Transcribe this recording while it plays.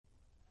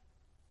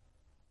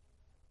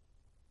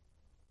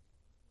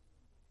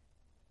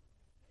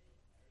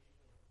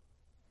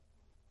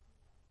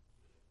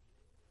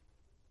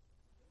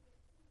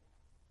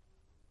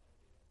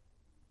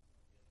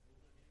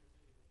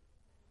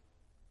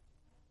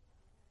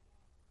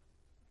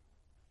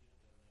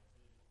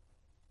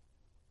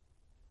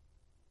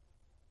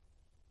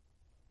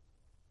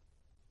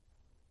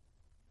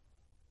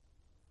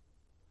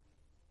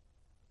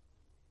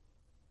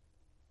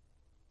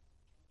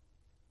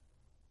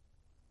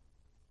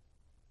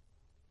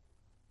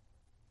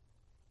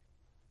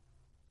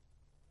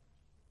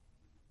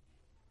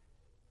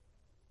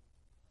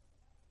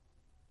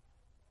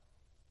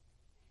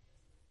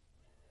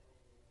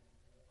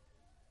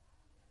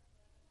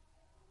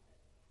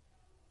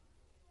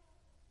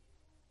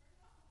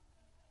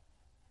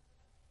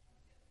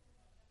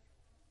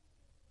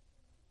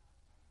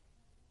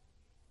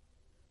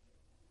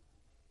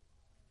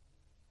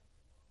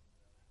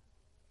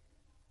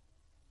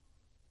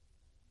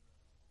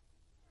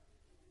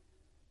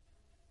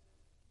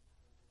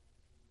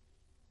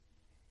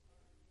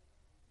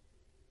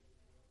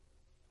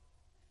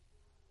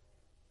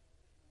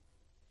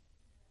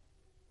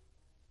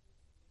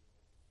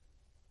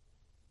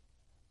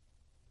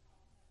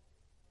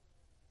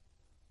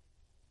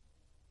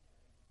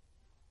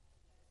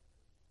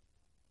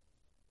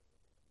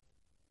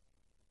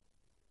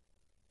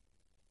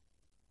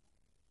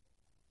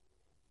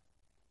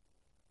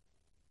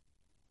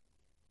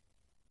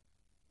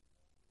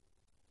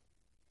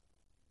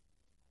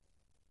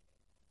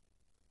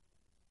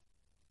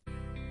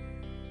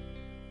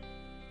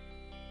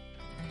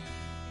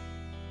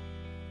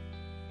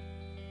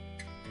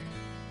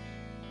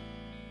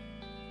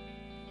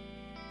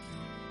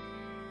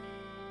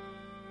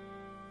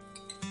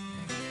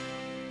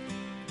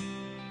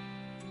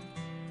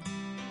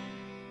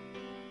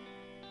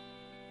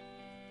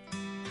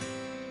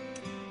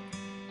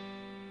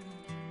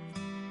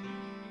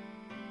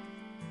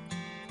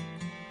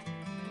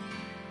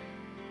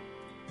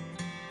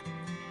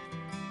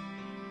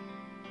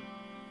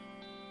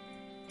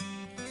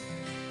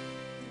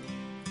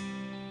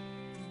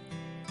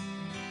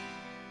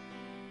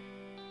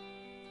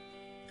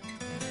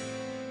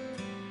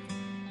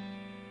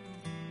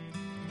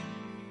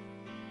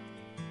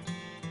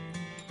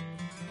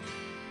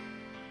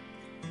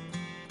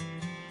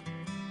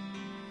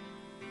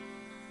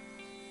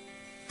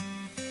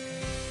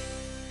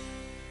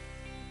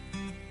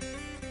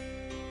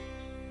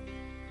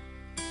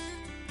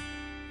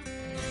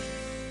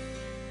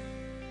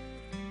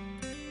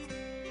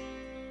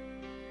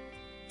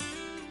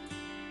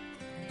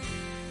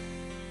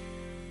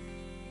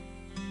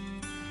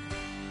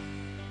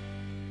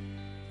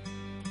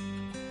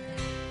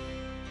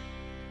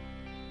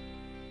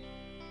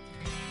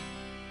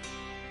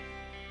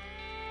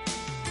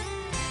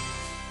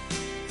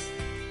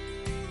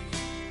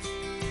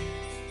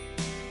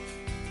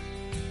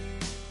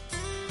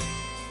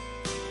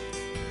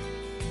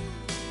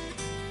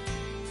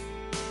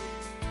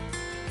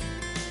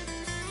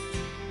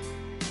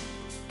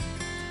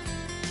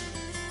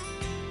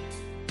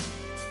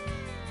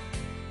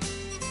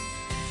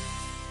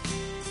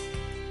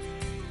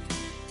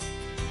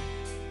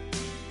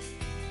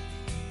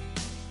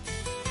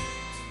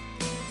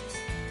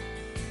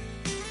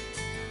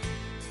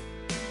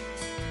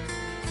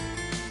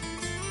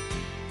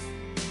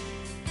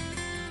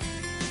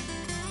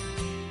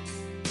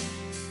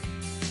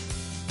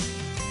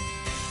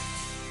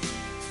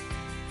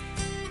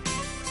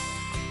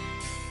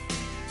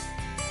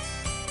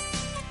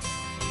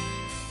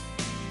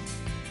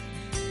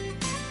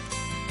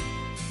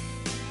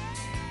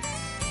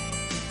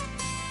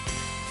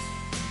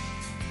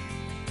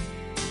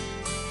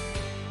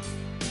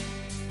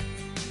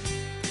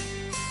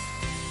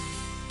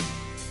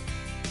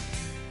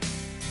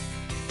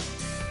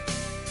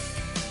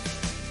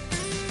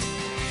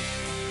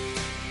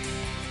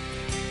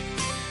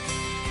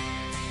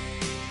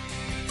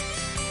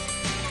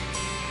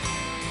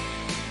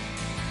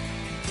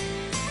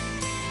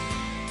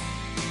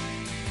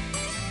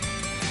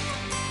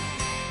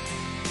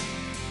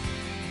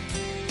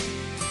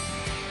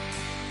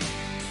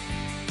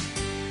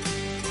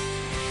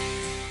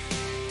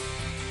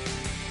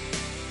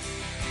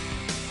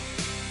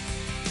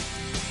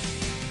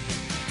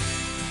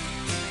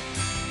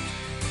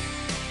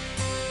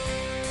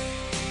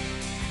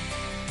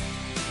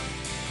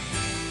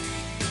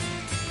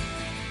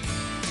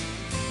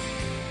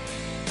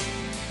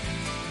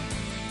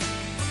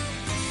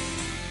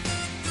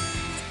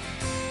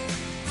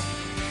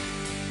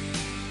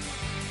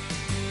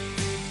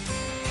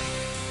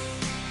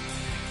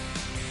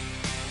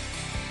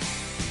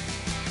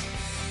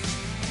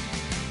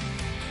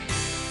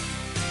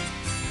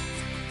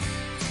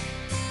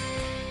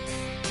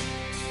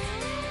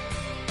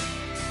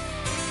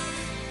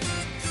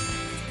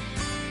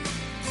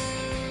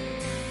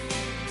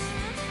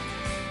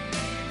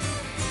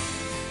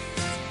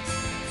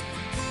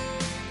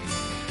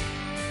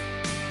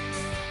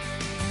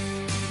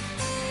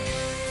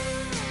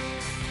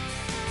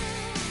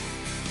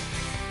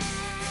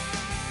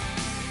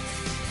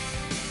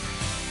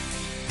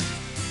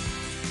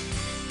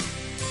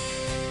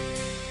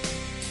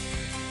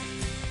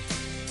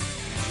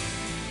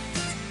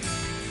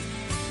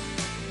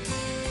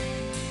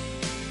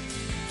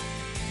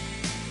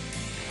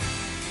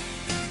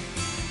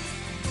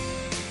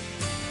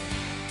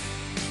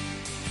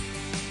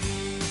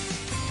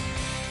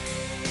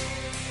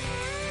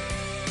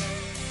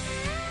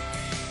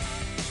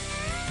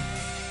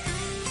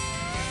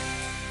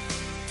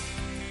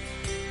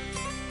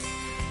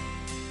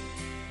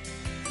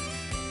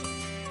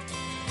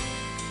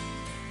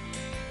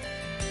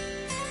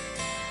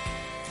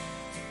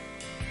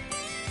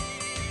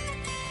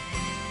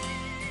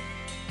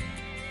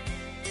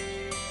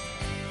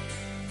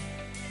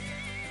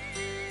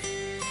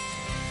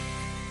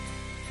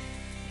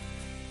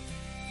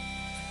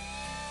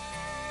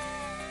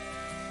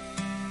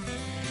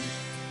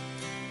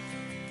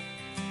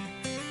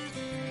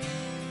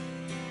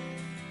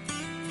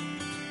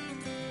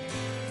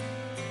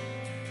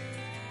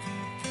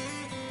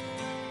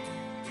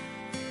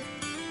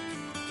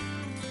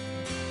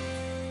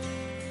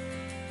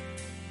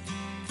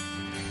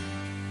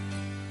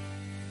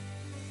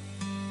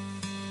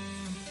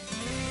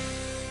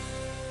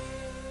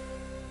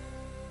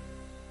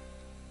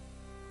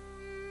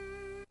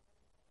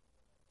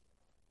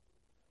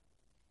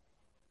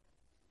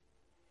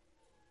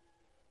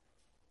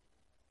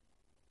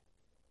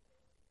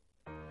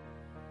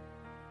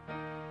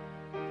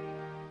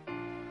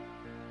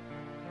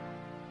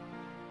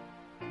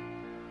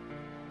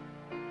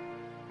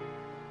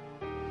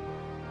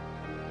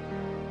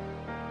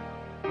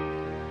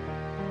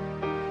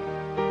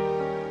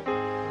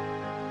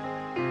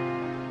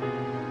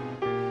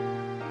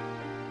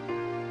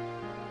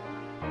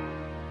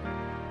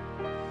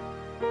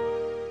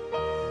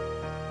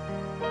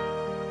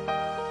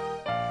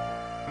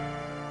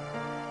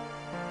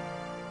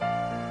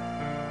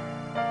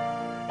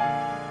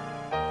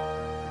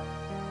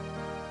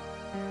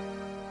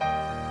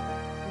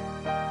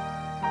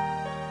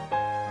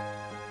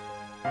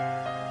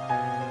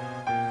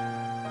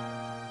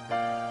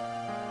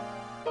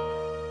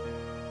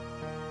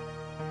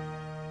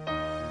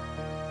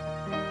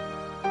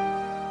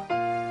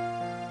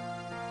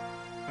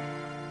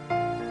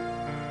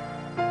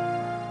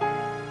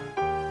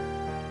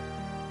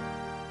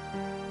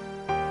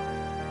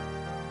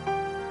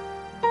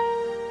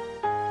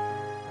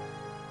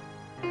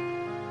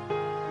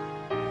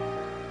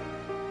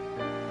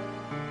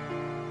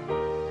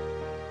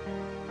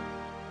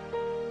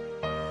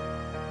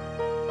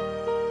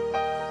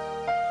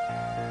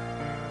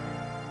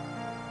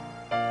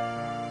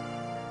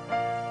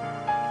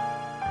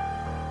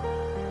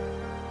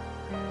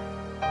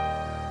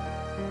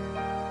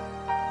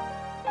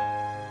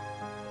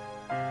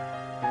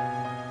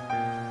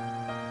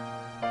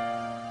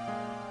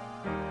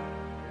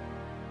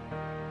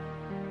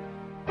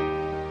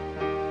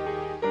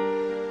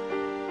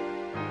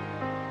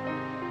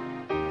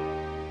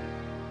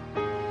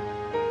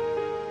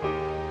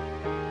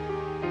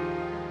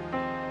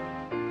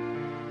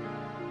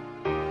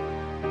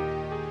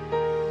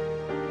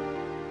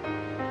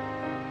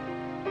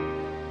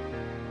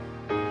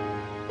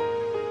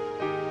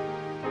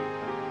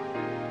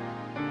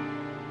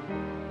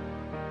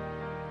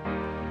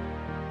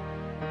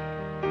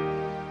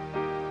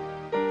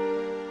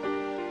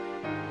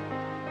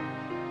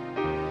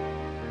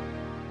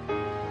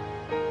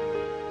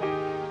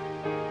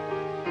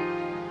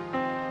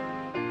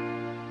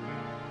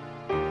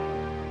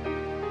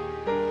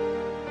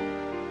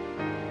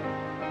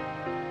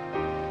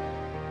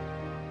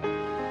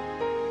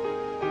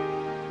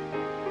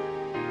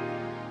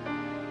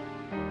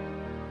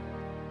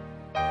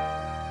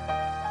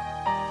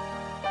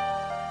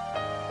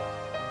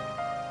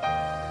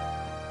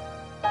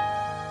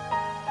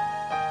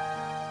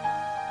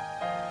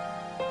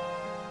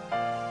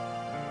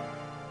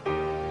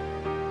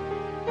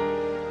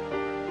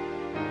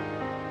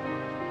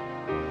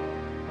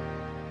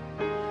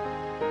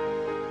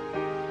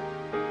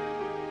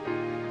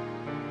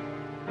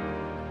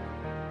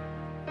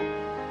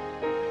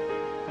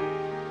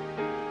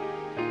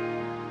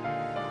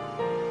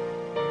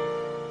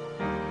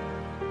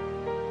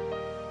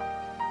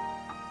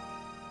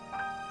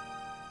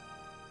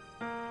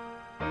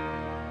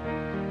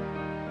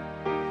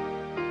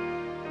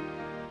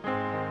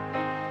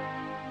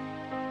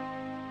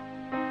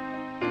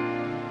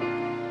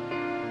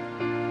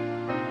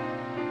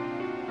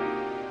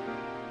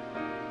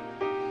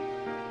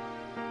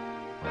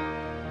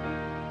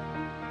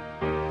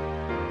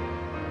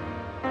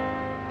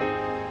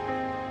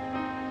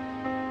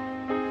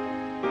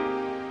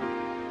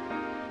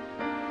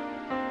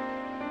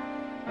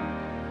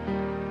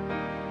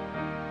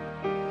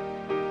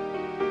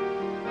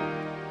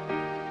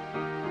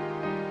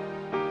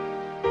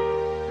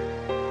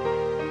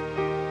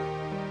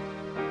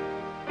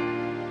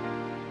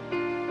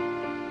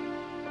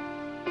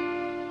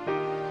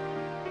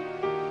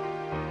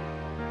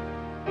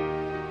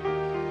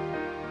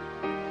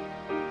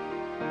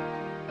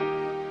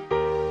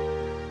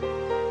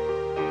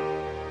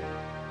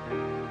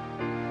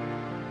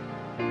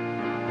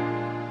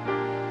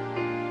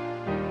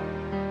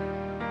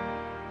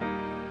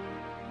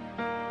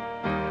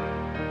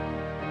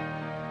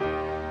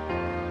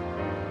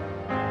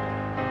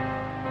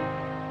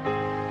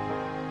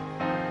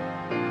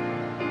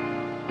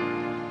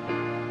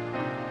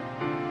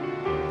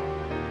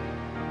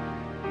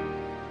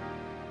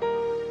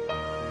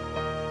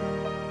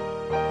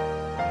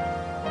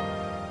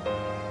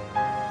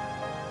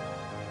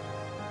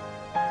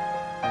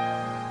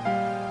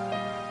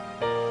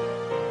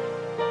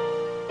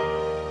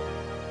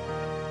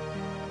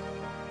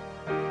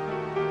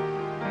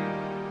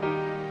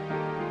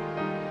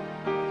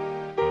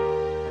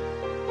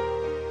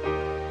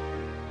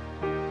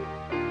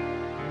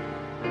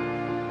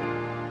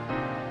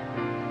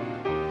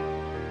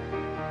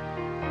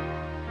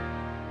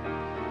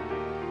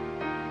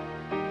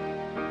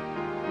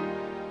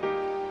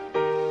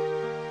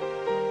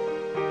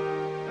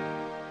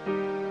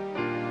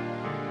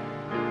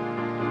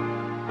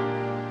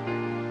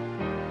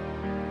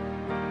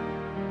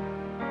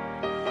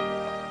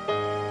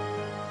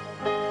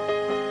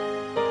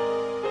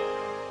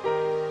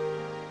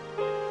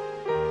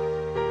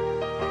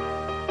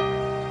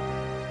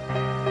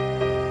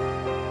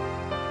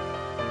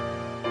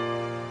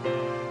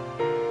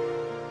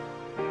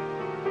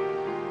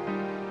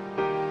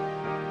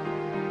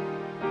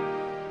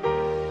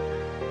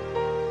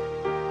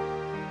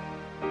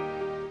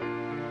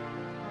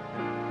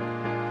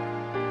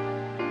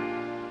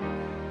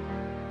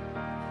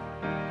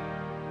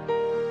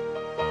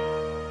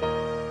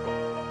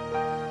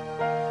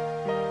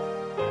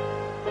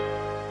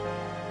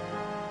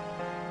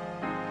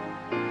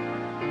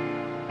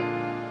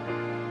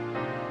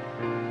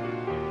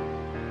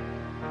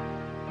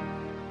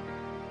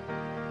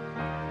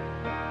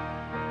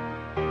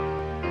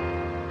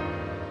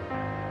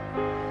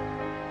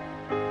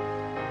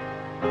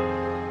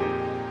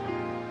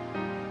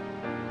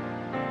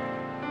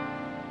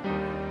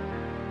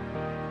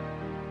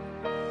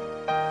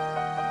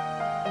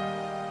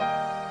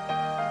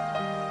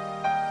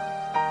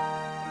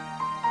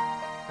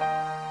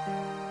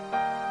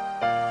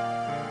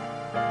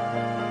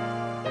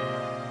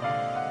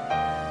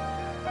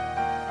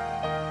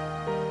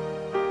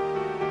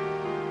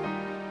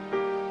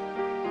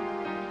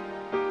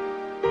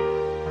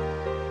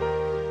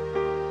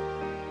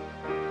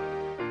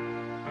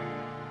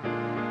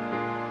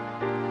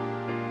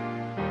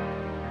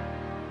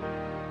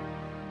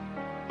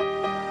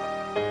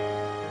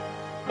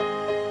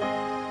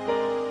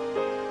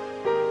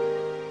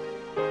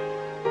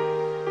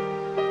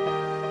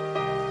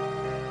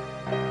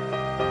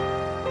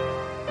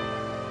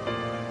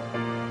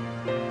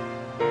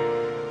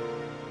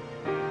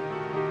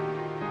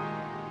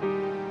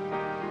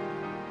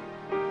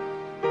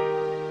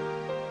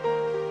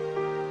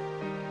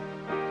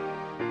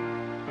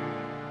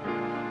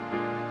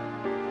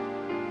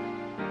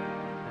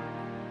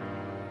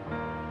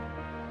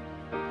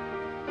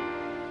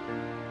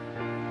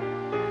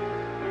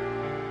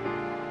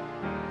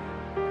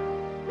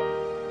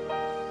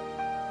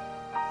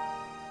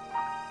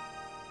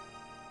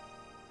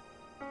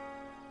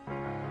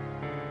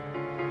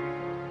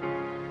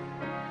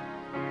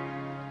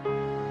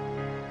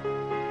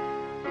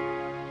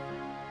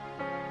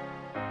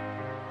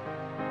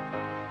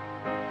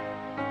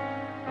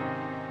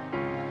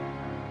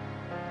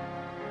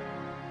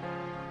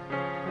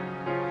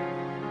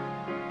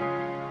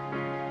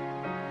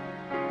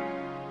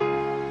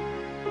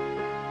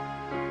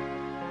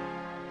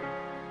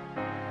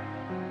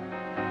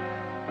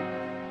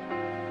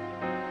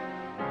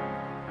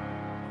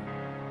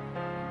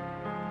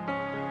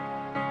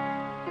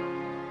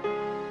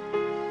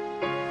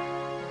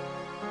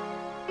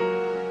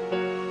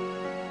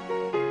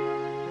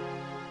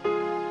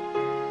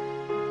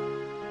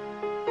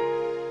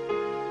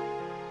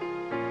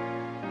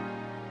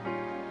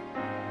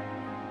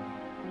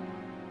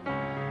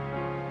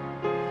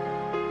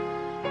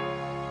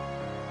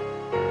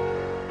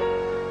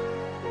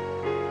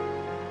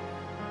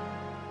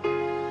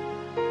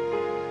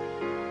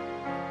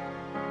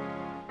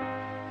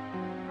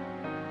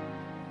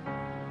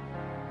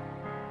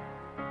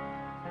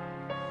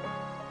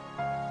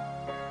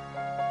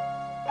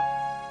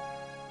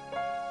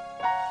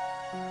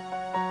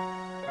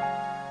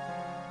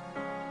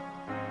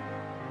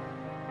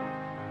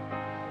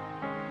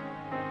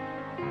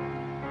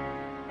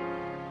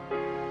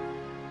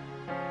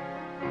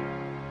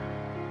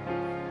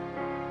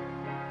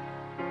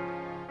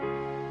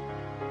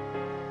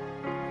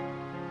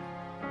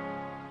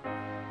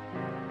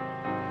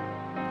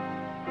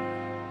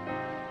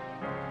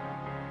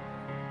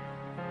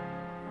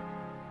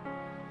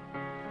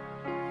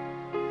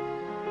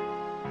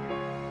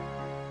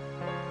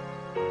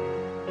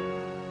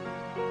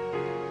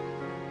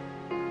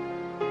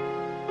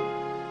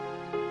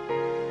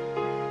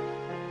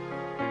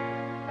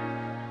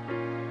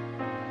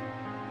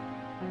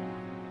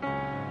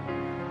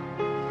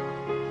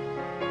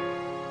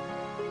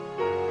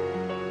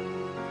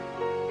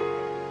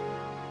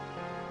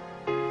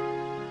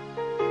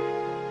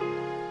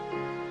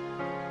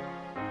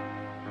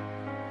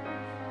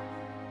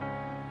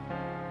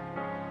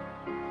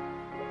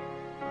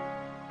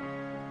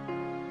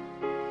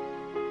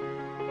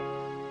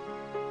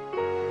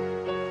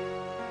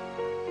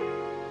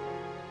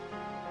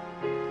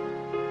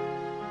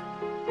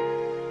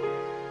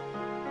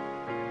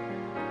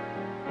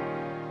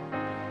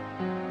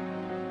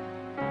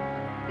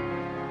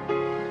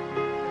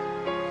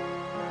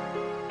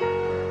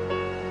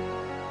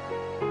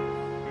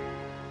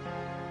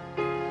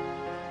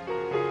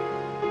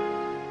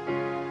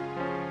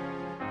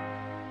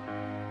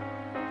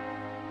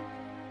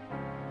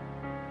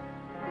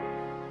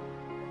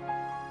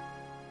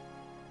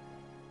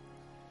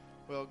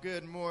Well,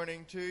 good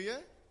morning to you.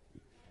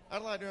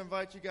 I'd like to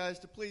invite you guys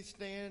to please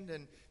stand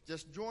and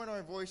just join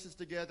our voices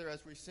together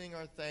as we sing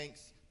our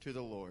thanks to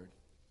the Lord.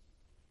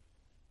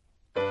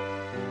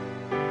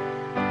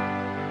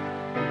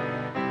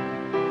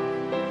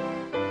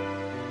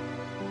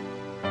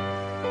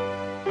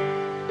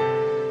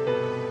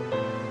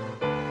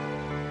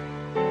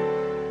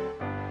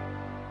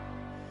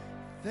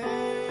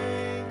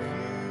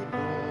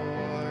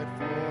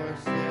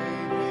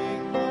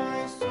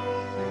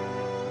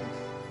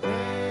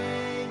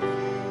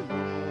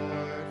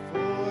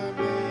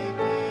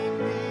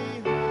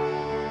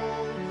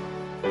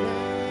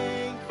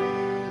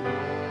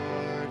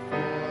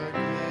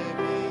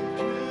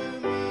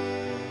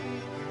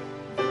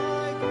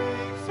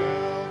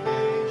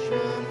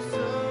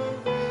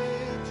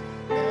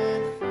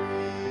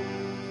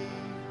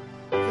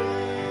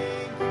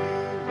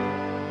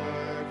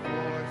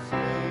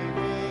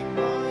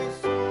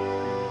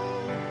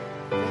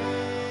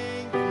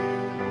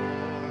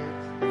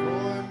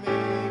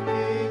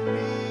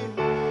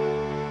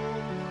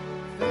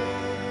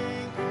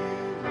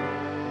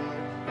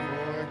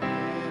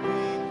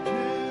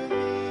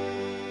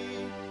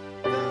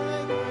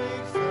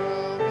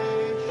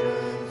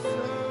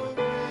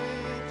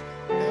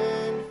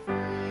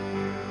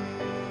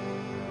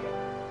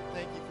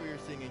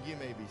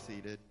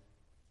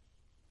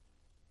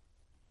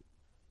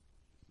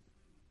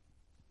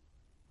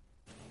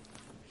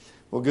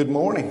 Well, good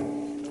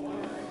morning.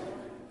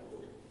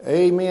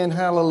 Amen.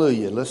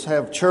 Hallelujah. Let's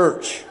have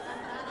church.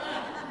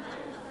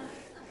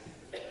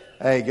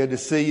 Hey, good to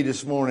see you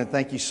this morning.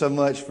 Thank you so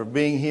much for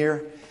being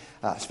here.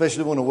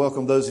 Especially want to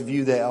welcome those of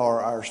you that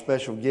are our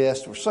special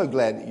guests. We're so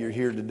glad that you're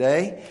here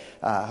today.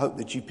 I hope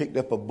that you picked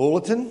up a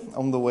bulletin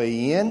on the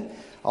way in.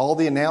 All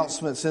the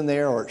announcements in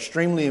there are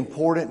extremely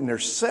important, and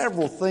there's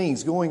several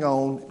things going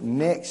on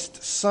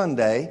next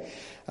Sunday.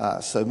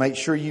 So make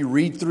sure you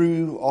read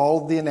through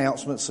all of the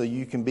announcements so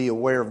you can be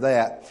aware of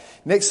that.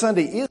 Next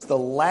Sunday is the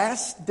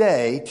last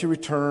day to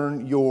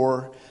return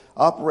your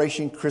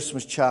Operation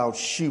Christmas Child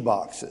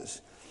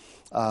shoeboxes.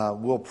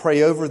 We'll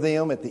pray over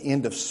them at the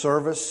end of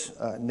service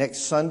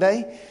next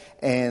Sunday,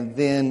 and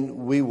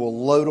then we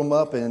will load them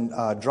up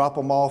and drop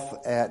them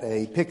off at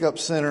a pickup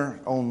center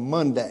on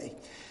Monday.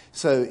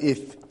 So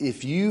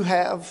if you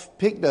have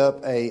picked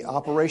up a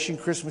Operation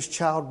Christmas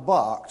Child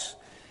box,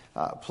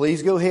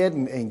 please go ahead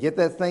and get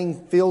that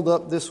thing filled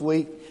up this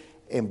week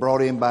and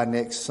brought in by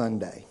next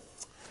Sunday.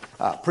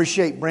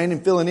 Appreciate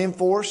Brandon filling in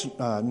for us.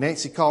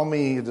 Nancy called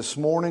me this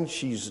morning.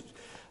 She's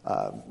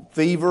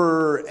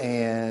fever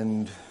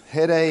and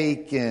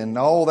headache and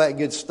all that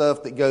good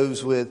stuff that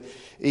goes with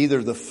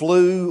either the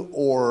flu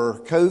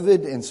or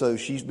COVID. And so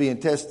she's being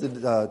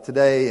tested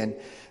today, and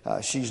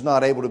she's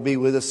not able to be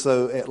with us.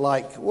 So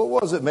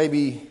at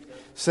maybe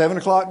 7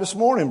 o'clock this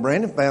morning,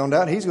 Brandon found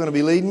out he's going to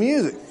be leading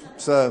music.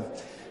 So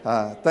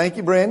thank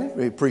you, Brandon.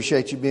 We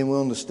appreciate you being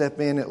willing to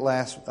step in at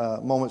last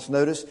moment's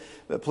notice.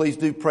 But please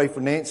do pray for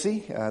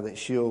Nancy that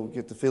she'll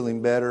get to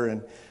feeling better,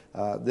 and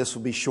this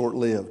will be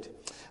short-lived.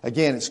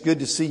 Again, it's good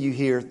to see you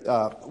here.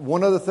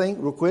 One other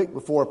thing real quick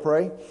before I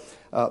pray.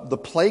 The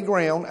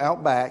playground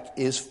out back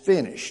is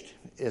finished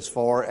as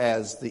far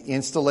as the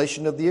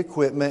installation of the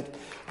equipment,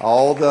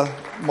 all the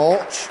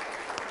mulch.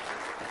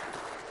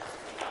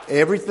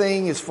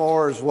 Everything as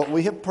far as what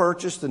we have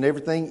purchased and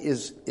everything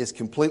is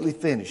completely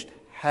finished.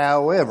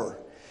 However,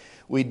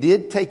 we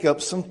did take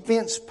up some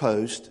fence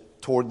posts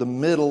toward the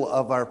middle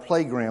of our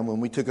playground when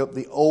we took up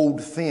the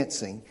old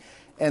fencing,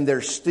 and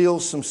there's still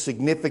some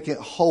significant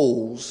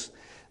holes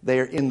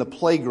there in the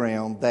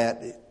playground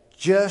that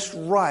just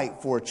right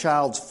for a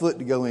child's foot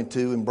to go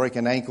into and break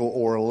an ankle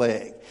or a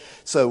leg.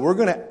 So we're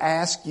going to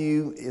ask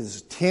you,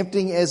 as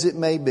tempting as it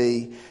may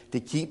be, to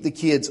keep the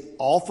kids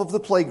off of the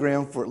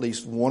playground for at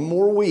least one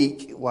more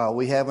week while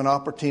we have an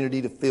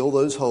opportunity to fill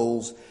those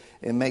holes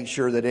and make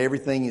sure that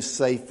everything is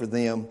safe for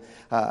them.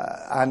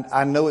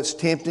 I know it's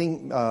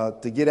tempting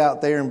to get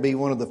out there and be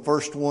one of the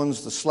first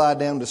ones to slide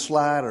down the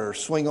slide or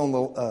swing on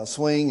the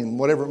swing and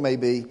whatever it may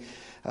be.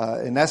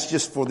 And that's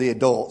just for the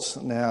adults.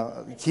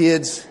 Now,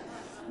 kids,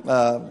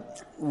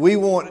 we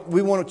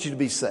want you to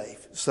be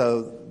safe.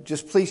 So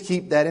just please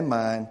keep that in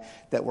mind,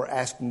 that we're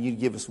asking you to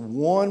give us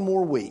one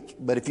more week.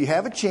 But if you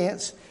have a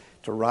chance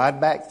to ride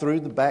back through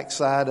the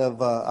backside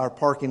of our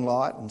parking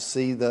lot and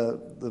see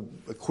the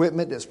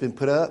equipment that's been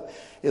put up,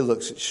 it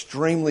looks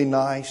extremely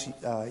nice.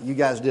 You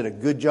guys did a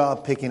good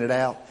job picking it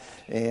out,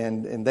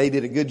 and they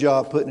did a good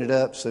job putting it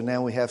up. So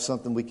now we have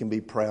something we can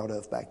be proud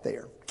of back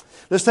there.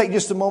 Let's take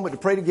just a moment to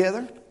pray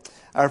together.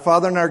 Our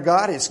Father and our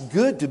God, it's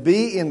good to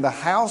be in the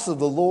house of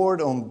the Lord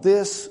on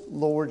this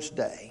Lord's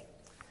Day.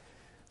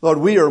 Lord,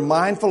 we are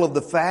mindful of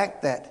the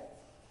fact that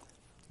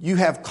you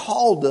have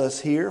called us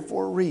here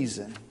for a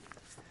reason.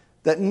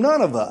 That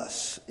none of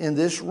us in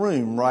this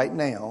room right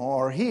now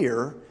are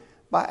here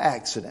by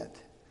accident.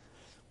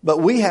 But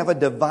we have a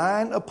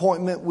divine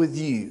appointment with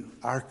you,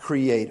 our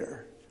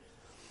Creator.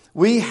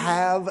 We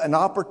have an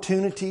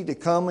opportunity to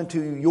come into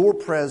your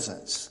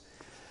presence.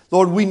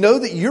 Lord, we know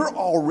that you're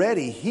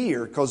already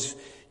here because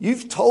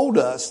you've told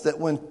us that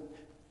when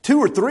 2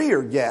 or 3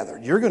 are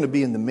gathered, you're going to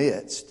be in the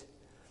midst.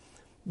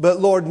 But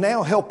Lord,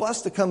 now help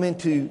us to come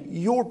into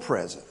your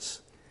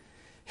presence.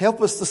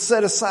 Help us to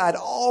set aside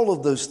all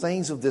of those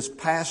things of this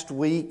past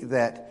week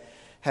that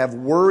have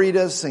worried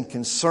us and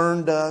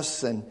concerned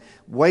us and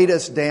weighed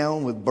us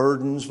down with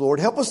burdens. Lord,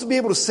 help us to be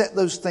able to set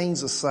those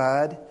things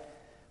aside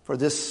for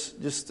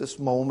this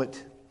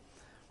moment.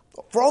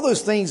 For all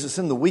those things that's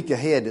in the week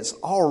ahead that's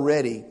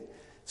already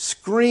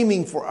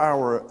screaming for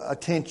our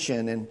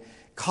attention and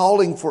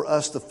calling for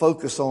us to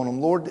focus on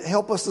them. Lord,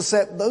 help us to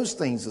set those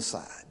things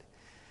aside.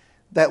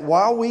 That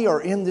while we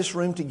are in this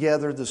room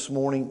together this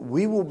morning,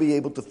 we will be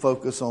able to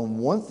focus on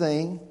one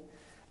thing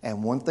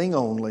and one thing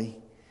only,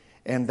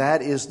 and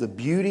that is the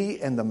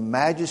beauty and the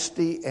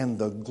majesty and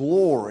the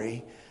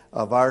glory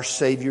of our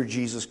Savior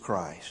Jesus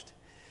Christ.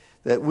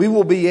 That we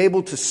will be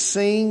able to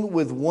sing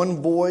with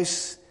one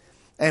voice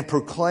and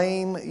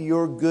proclaim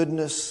your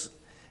goodness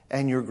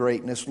and your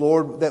greatness,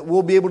 Lord, that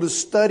we'll be able to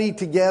study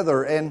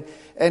together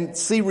and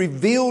see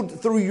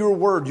revealed through your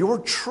word, your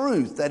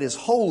truth that is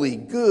holy,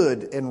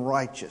 good, and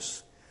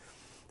righteous.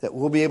 That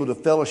we'll be able to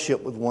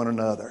fellowship with one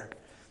another,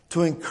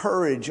 to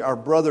encourage our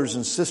brothers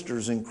and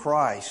sisters in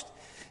Christ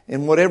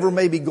in whatever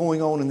may be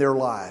going on in their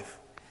life.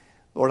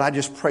 Lord, I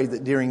just pray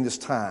that during this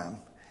time,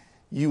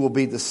 you will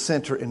be the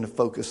center and the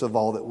focus of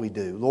all that we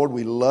do. Lord,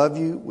 we love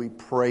you. We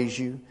praise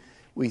you.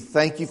 We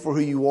thank you for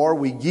who you are.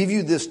 We give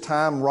you this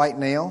time right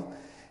now.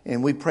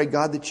 And we pray,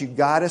 God, that you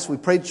guide us. We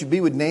pray that you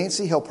be with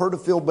Nancy, help her to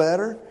feel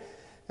better.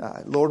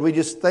 Lord, we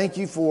just thank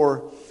you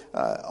for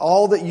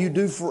all that you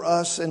do for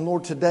us. And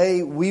Lord,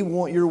 today we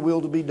want your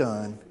will to be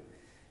done.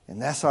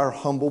 And that's our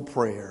humble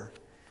prayer.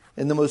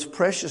 In the most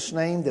precious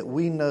name that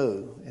we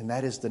know, and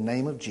that is the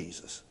name of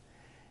Jesus.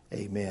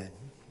 Amen.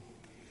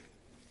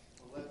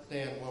 Well, let's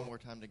stand one more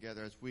time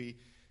together as we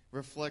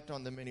reflect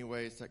on the many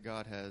ways that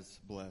God has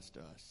blessed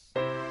us.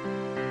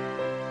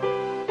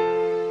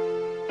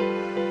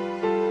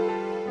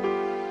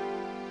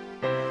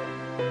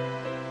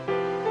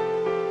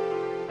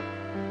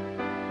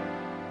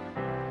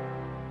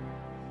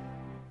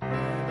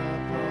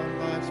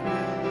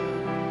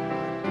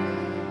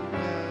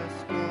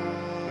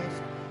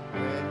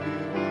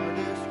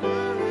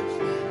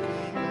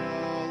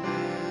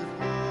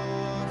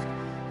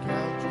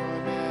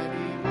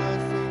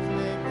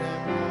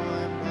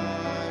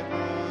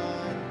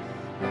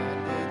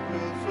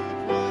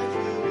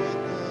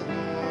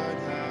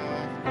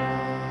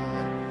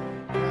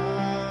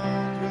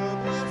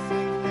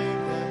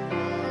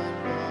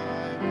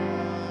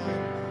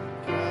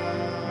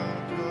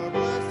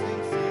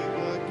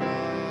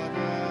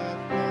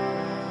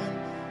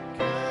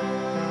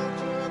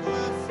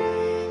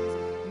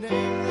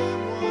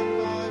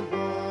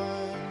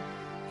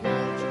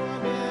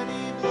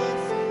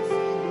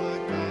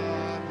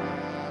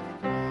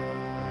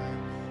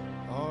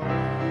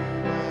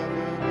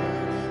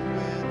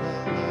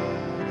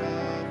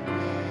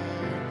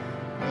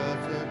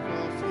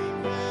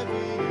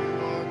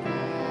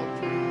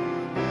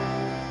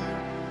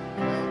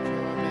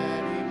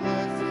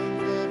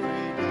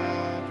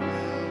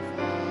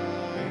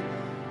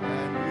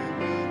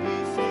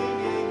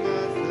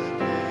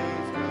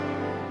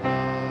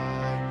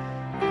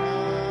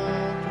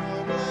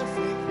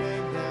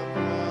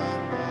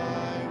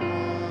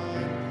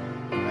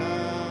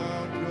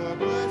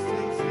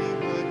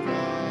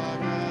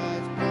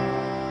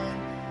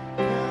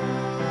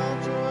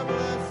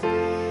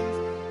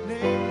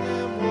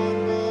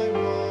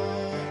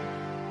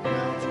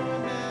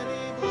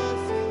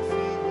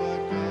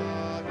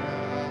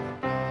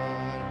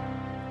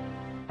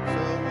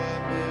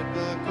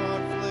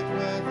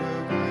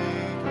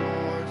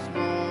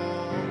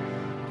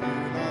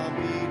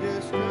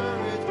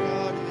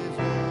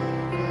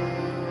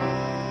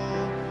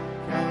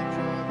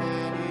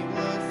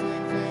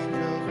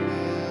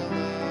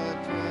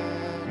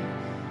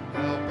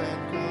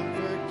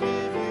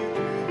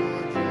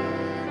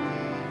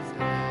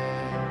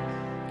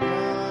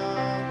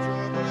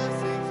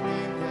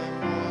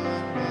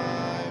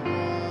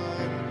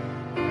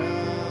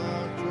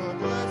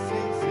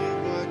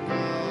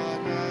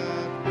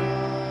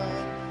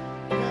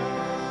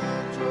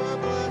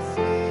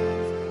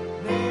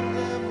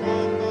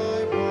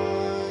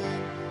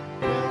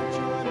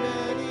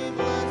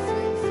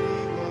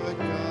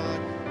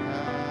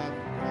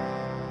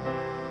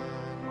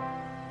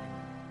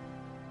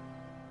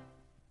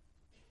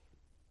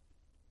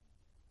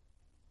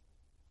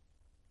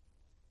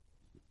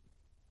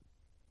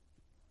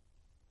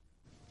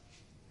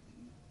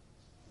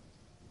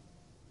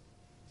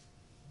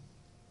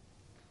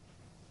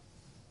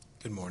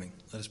 Good morning.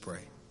 Let us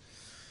pray.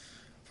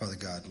 Father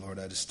God, Lord,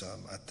 I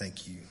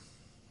thank you,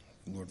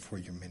 Lord, for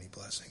your many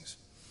blessings.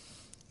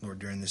 Lord,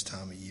 during this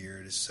time of year,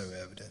 it is so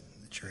evident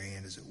that your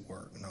hand is at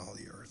work in all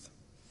the earth.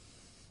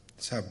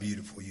 It's how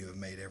beautiful you have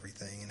made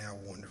everything and how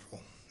wonderful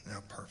and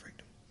how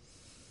perfect.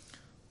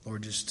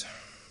 Lord,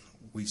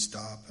 we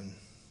stop and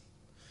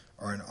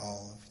are in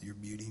awe of your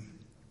beauty.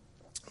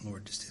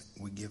 Lord,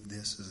 we give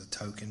this as a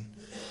token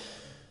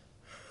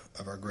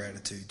of our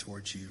gratitude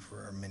towards you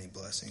for our many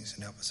blessings,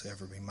 and help us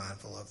ever be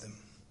mindful of them.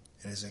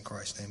 It is in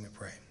Christ's name we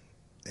pray.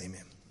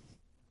 Amen.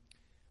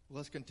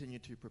 Let's continue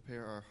to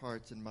prepare our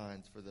hearts and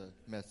minds for the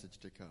message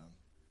to come.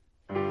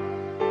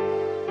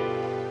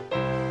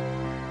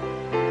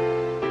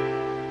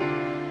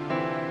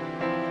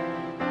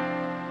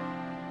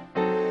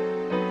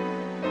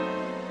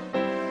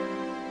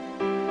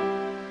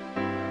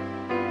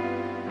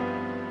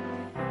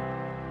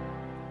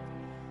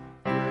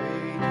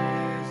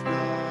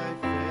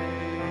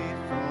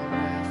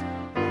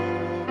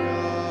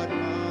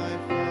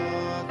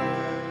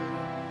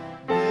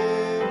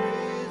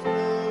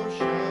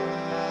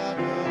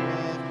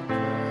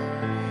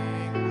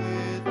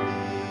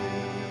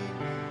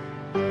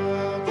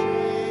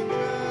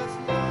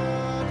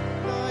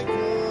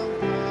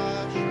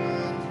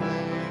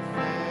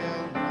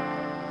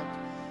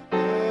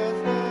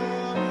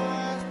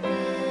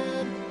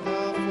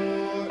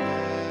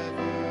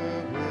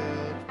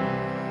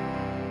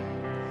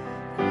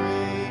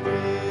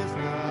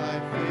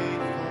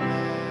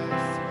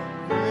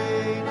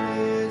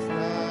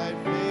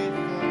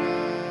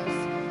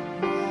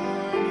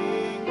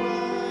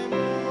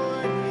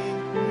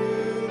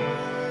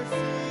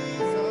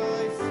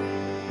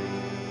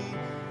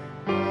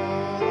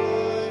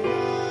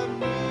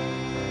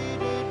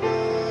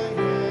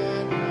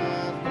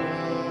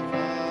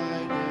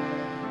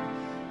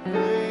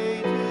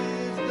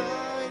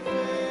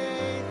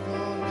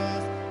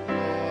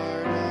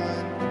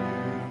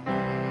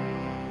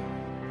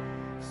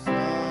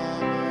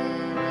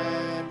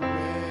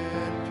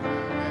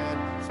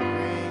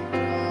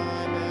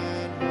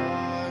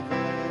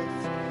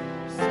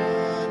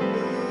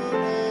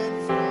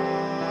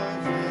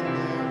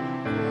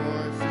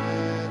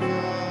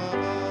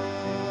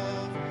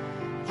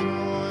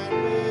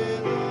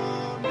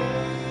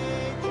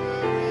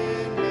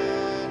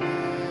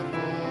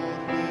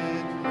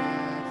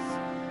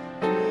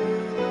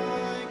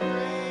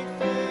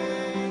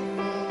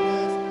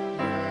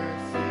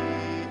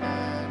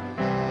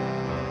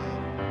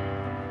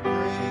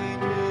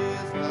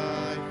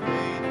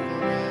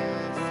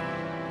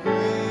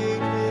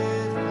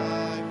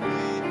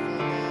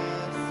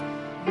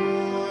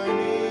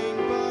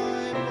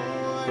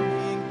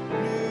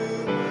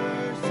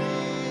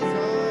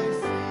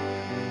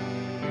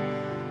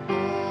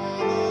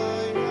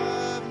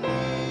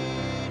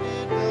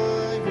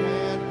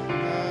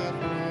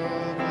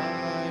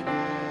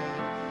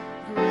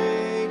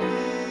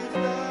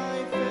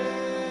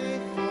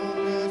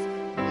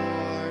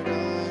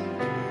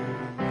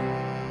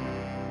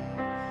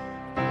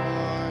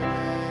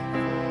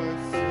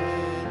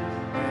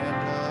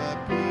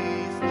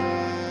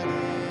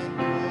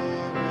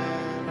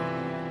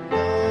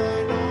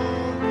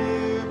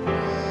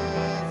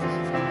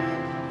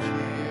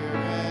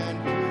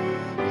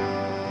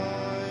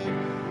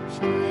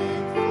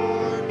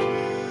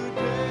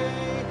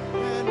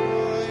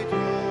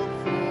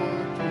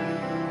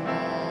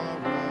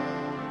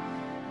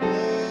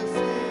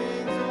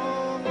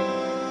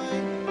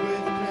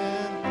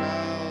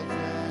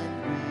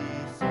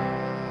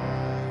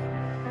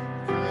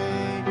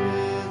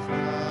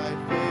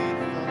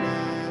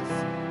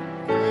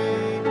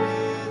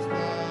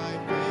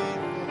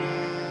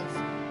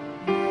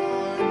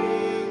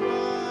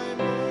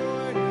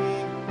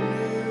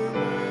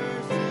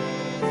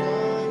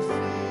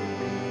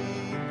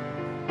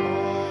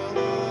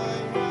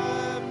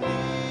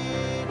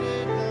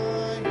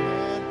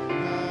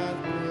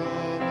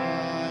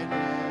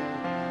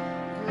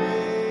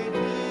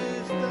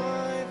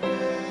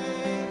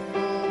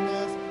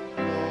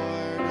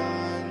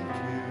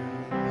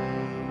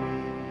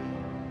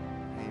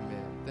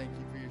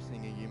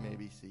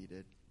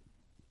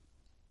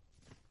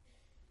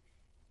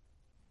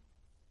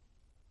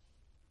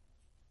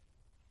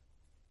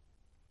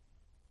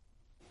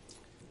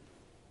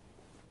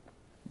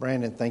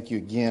 Brandon, thank you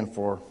again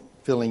for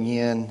filling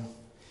in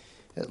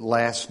at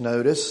last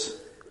notice.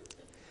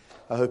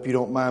 I hope you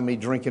don't mind me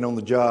drinking on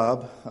the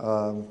job.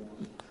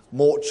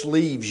 Mulch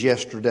leaves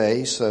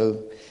yesterday,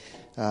 so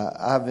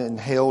I've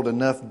inhaled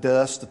enough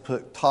dust to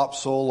put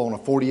topsoil on a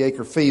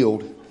 40-acre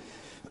field.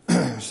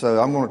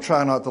 So I'm going to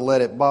try not to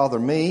let it bother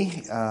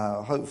me.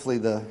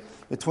 Hopefully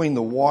between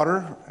the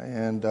water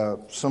and a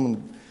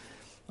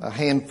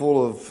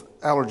handful of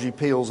allergy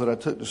pills that I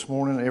took this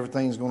morning,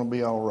 everything's going to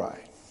be all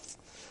right.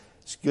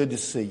 It's good to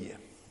see you.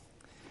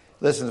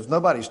 Listen, if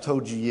nobody's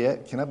told you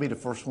yet, can I be the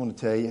first one to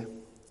tell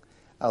you?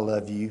 I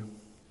love you,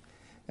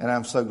 and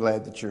I'm so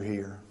glad that you're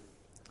here.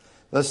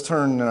 Let's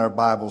turn in our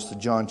Bibles to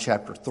John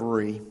chapter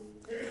 3.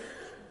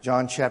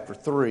 John chapter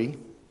 3.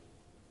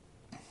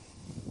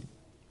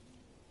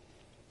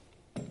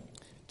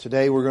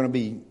 Today we're going to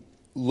be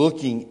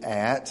looking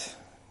at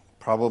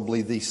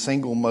probably the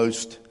single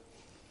most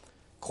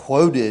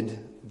quoted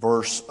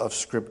verse of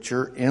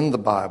Scripture in the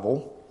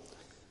Bible,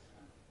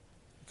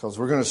 because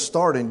we're going to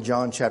start in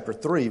John chapter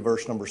 3,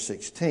 verse number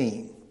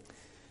 16.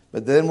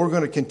 But then we're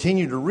going to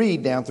continue to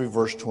read down through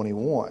verse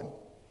 21.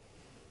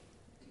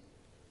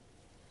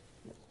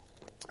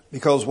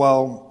 Because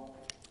while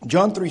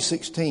John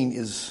 3:16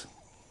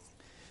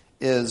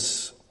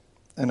 is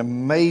an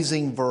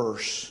amazing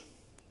verse.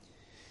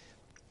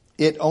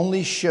 It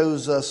only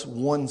shows us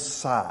one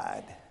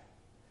side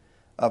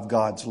of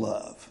God's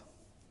love.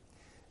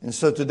 And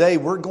so today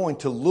we're going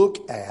to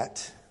look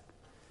at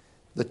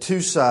the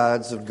two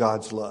sides of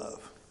God's love.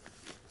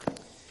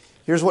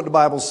 Here's what the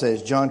Bible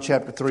says, John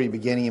chapter 3,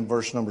 beginning in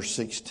verse number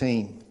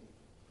 16.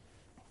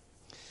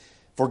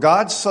 For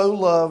God so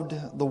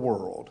loved the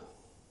world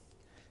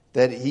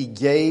that He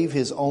gave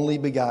His only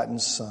begotten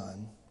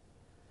Son,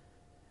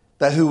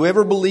 that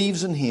whoever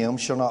believes in Him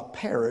shall not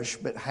perish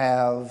but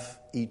have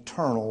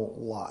eternal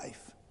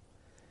life.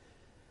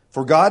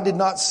 For God did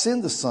not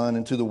send the Son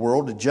into the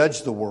world to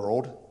judge the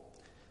world,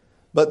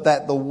 but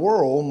that the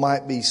world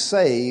might be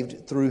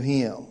saved through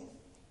Him.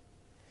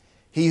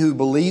 He who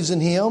believes in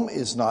Him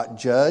is not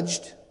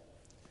judged.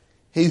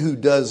 He who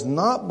does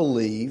not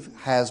believe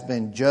has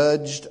been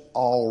judged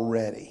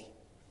already,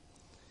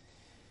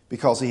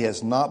 because he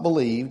has not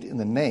believed in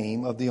the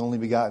name of the only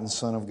begotten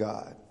Son of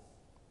God.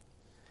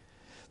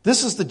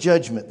 This is the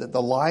judgment, that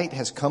the light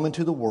has come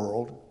into the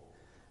world,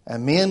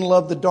 and men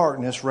love the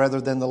darkness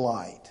rather than the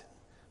light,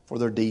 for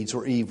their deeds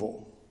were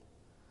evil.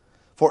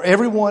 For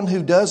everyone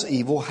who does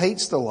evil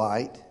hates the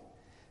light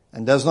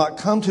and does not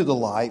come to the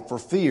light for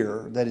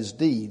fear that his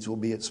deeds will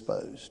be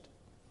exposed.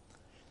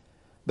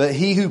 But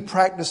he who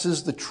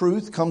practices the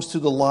truth comes to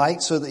the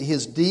light so that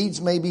his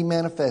deeds may be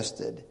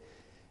manifested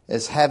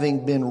as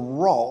having been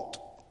wrought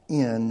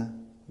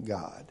in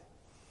God.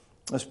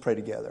 Let's pray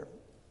together.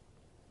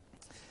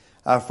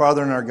 Our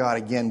Father and our God,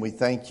 again, we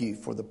thank You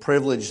for the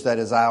privilege that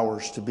is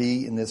ours to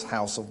be in this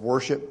house of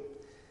worship.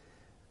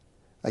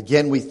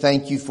 Again, we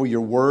thank You for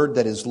Your word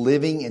that is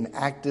living and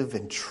active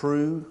and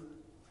true,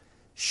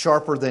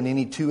 sharper than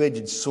any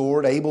two-edged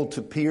sword, able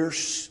to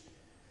pierce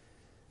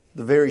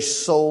the very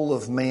soul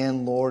of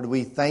man. Lord,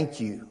 we thank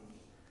You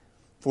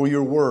for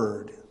Your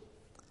word.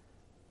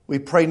 We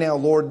pray now,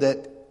 Lord,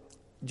 that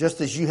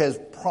just as You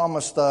have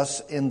promised us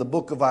in the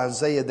book of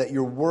Isaiah, that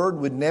Your word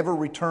would never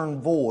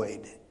return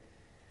void,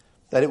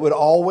 that it would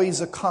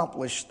always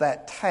accomplish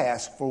that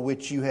task for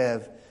which You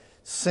have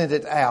sent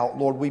it out.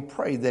 Lord, we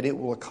pray that it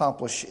will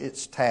accomplish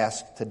its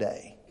task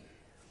today.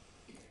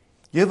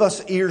 Give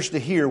us ears to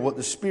hear what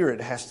the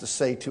Spirit has to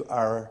say to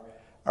our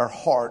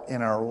heart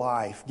and our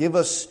life. Give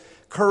us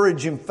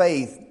courage and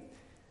faith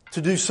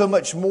to do so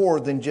much more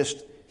than just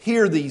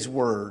hear these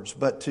words,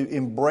 but to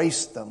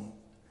embrace them,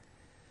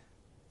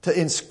 to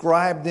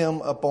inscribe them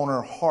upon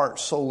our heart,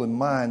 soul, and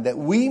mind, that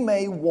we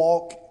may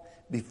walk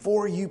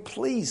before You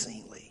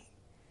pleasingly,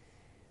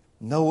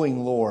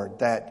 knowing, Lord,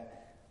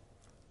 that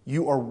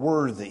You are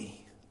worthy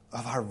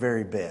of our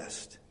very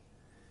best.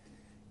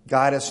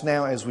 Guide us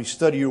now as we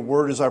study Your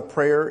word, is our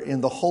prayer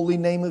in the holy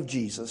name of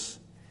Jesus.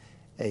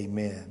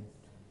 Amen.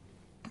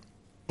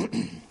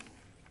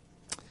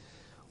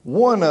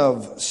 One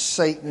of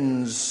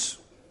Satan's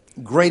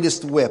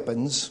greatest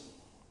weapons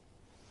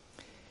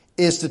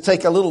is to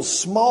take a little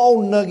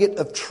small nugget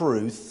of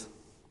truth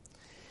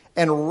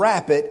and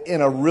wrap it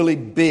in a really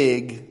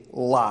big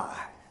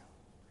lie.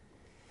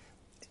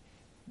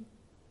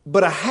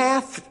 But a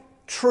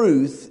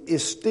half-truth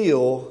is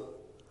still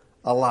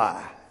a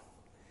lie.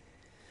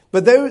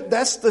 But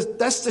that's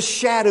the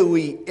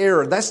shadowy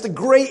area. That's the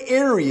gray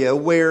area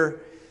where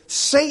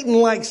Satan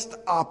likes to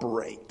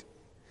operate.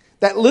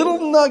 That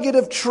little nugget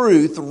of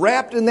truth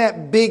wrapped in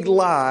that big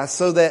lie,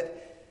 so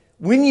that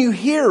when you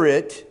hear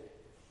it,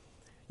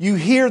 you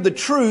hear the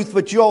truth,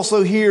 but you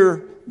also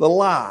hear the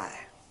lie.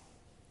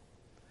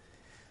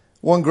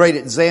 One great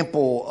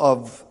example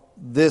of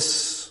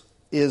this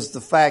is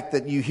the fact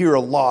that you hear a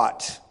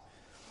lot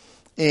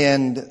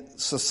in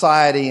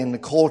society and the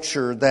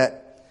culture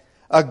that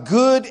a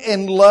good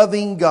and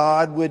loving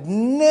God would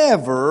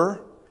never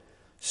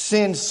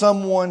send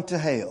someone to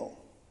hell.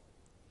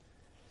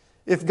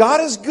 If God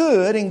is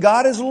good and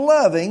God is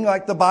loving,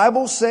 like the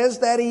Bible says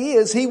that He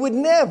is, He would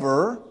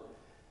never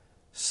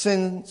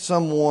send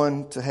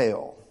someone to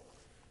hell.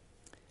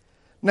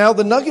 Now,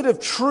 the nugget of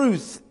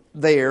truth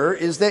there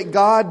is that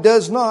God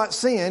does not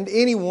send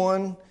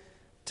anyone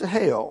to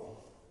hell.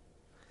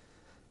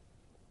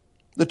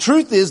 The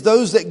truth is,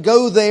 those that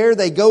go there,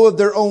 they go of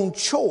their own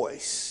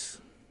choice.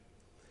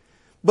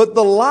 But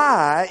the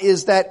lie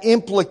is that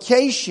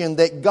implication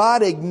that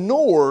God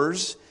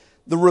ignores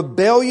the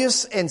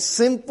rebellious and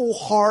sinful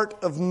heart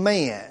of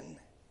man.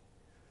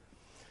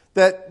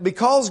 That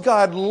because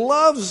God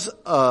loves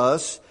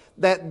us,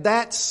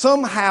 that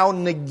somehow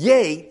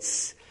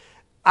negates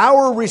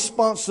our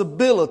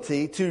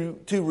responsibility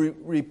to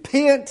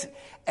repent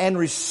and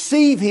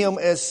receive Him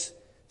as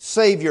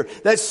Savior.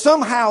 That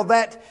somehow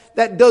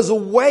that does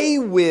away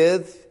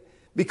with,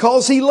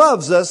 because He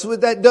loves us,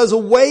 that does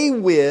away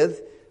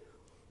with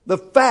the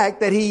fact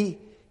that He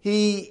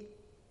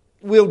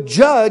will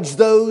judge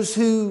those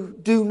who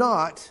do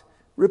not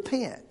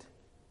repent.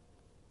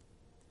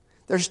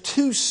 There's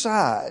two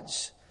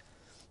sides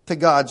to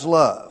God's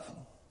love.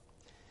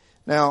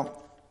 Now,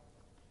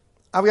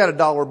 I've got a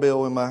dollar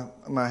bill in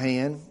my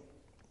hand,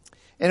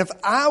 And if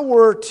I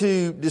were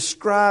to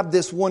describe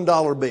this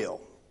 $1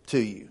 bill to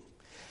you,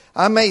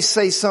 I may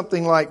say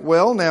something like,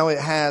 well, now it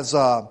has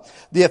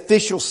the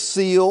official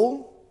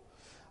seal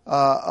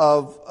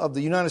of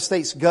the United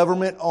States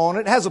government on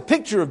it. It has a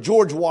picture of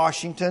George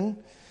Washington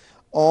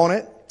on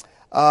it.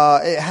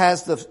 It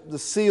has the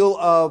seal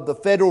of the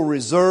Federal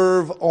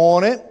Reserve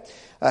on it.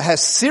 It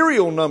has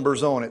serial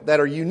numbers on it that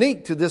are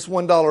unique to this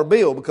 $1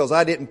 bill because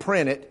I didn't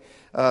print it.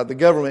 The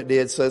government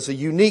did. So it's a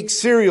unique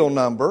serial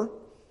number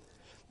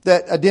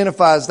that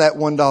identifies that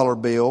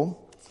 $1 bill.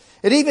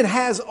 It even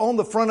has on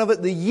the front of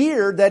it the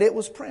year that it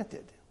was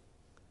printed.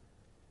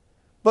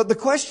 But the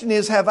question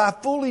is, have I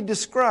fully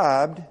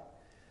described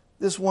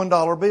this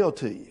 $1 bill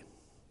to you?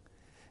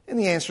 And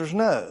the answer is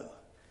no,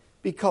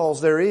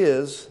 because there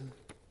is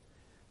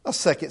a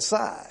second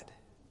side.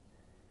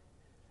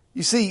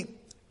 You see,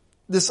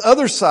 this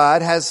other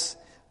side has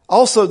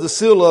also the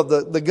seal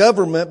of the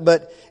government,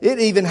 but it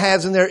even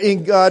has in there,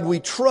 "In God We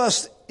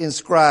Trust,"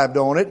 inscribed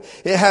on it.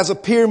 It has a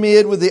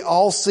pyramid with the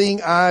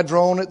all-seeing eye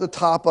drawn at the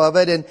top of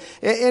it, and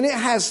it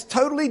has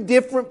totally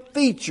different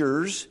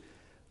features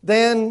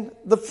than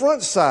the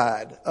front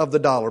side of the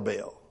dollar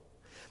bill.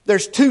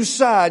 There's two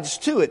sides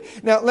to it.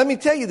 Now, let me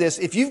tell you this.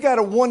 If you've got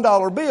a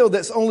 $1 bill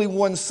that's only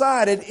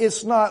one-sided,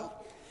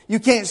 you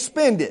can't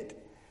spend it.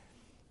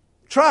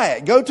 Try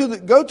it. Go to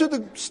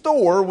the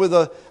store with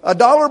a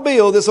dollar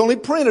bill that's only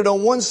printed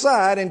on one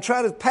side and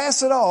try to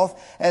pass it off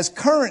as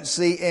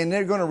currency, and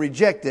they're going to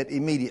reject it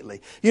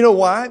immediately. You know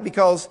why?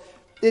 Because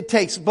it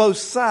takes both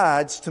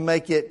sides to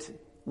make it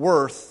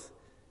worth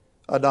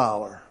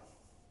 $1.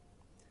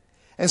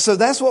 And so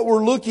that's what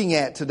we're looking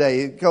at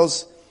today,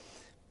 because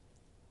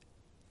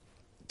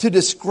to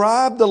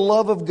describe the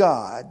love of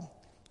God,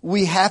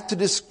 we have to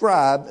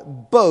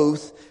describe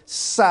both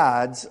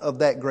sides of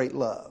that great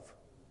love.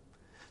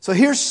 So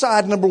here's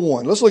side number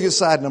one. Let's look at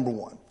side number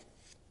one.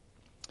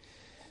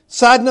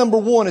 Side number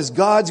one is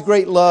God's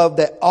great love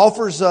that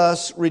offers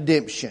us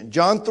redemption.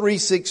 John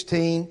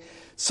 3:16,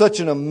 such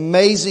an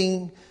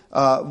amazing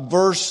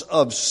verse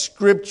of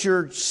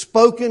Scripture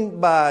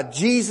spoken by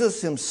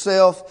Jesus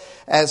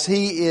Himself as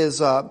He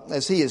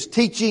is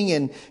teaching,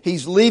 and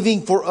He's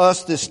leaving for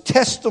us this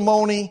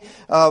testimony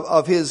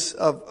of His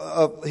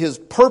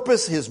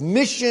purpose, His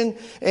mission,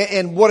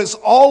 and what it's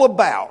all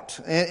about,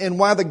 and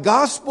why the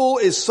gospel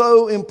is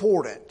so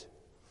important.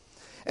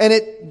 And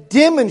it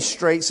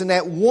demonstrates in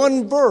that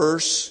one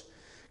verse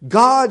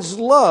God's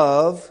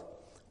love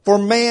for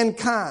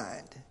mankind.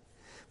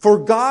 For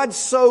God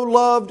so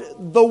loved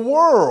the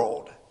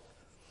world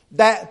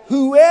that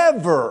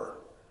whoever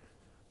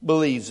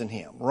believes in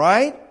Him,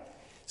 right?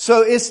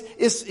 So it's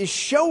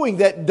showing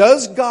that,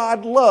 does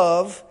God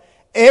love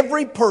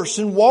every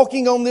person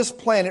walking on this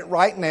planet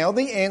right now?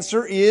 The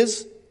answer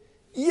is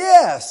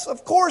yes,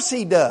 of course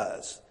He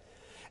does.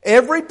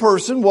 Every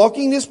person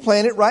walking this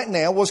planet right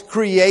now was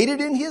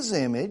created in His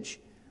image,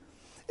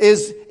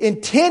 is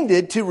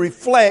intended to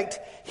reflect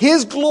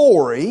His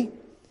glory,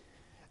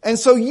 and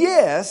so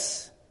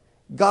yes,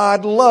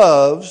 God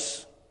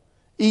loves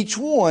each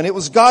one. It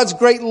was God's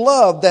great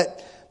love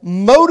that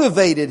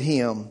motivated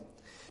Him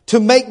to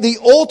make the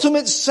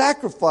ultimate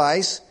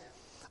sacrifice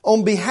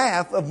on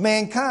behalf of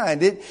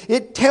mankind.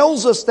 It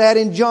tells us that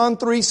in John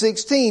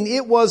 3:16.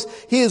 It was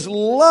His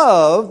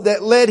love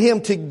that led Him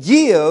to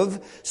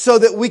give so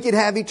that we could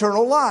have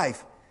eternal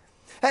life.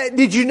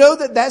 Did you know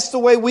that that's the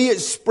way we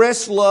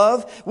express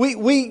love?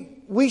 We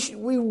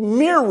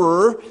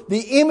mirror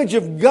the image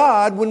of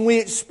God when we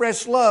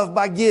express love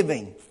by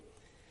giving.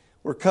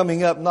 We're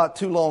coming up not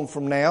too long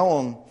from now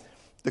on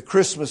the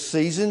Christmas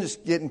season. It's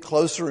getting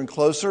closer and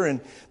closer.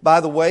 And by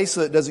the way, so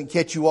it doesn't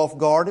catch you off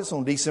guard, it's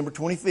on December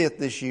 25th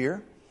this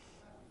year.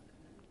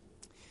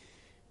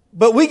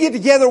 But we get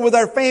together with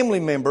our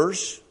family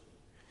members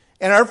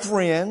and our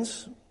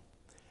friends,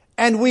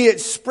 and we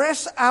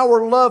express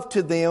our love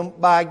to them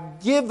by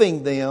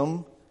giving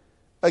them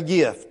a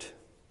gift.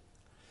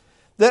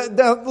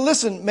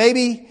 Listen,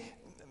 maybe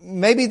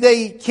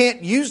they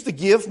can't use the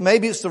gift.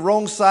 Maybe it's the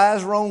wrong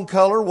size, wrong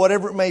color,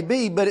 whatever it may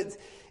be. But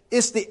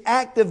it's the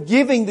act of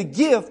giving the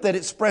gift that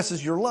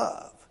expresses your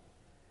love.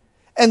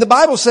 And the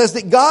Bible says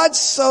that God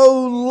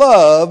so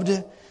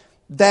loved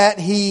that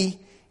He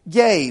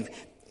gave.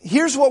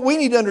 Here's what we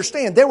need to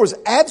understand. There was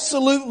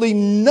absolutely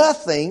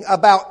nothing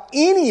about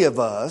any of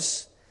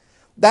us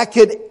that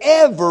could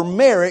ever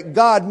merit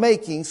God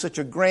making such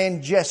a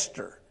grand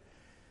gesture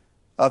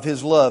of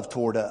His love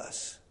toward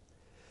us.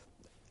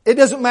 It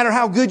doesn't matter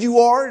how good you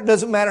are. It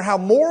doesn't matter how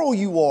moral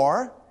you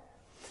are.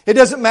 It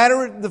doesn't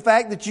matter the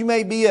fact that you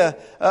may be a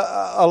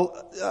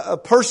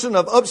person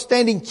of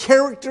upstanding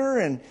character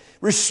and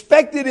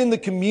respected in the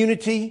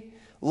community,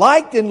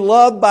 liked and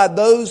loved by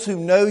those who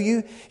know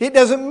you. It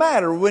doesn't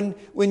matter. When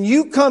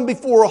you come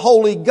before a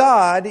holy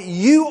God,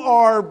 you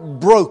are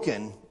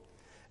broken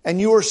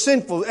and you are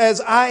sinful.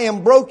 As I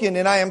am broken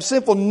and I am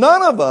sinful,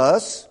 none of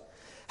us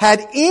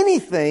had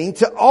anything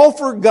to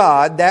offer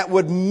God that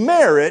would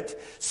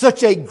merit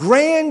such a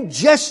grand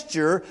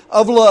gesture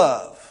of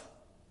love.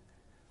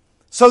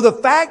 So the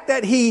fact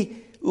that He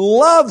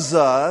loves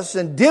us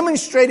and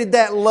demonstrated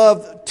that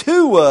love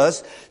to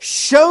us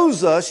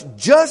shows us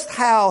just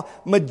how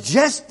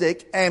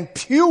majestic and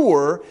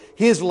pure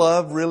His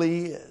love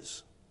really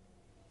is.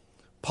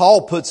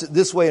 Paul puts it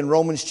this way in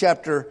Romans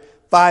chapter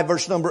 5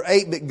 verse number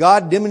 8, but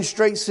God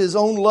demonstrates His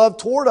own love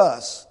toward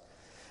us,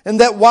 and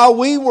that while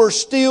we were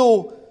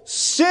still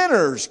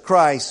sinners,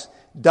 Christ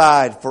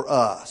died for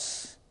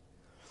us.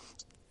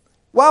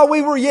 While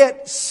we were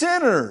yet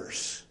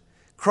sinners,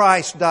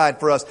 Christ died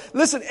for us.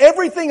 Listen,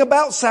 everything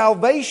about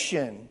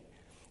salvation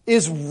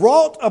is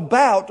wrought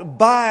about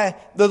by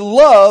the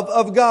love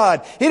of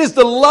God. It is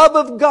the love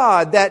of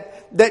God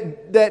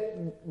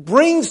that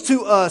brings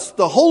to us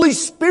the Holy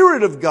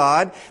Spirit of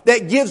God,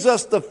 that gives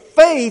us the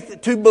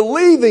faith to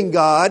believe in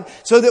God,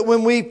 so that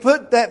when we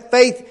put that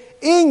faith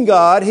in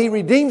God, He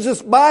redeems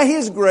us by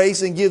His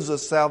grace and gives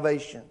us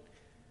salvation.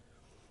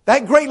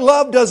 That great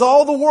love does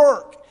all the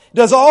work,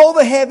 does all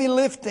the heavy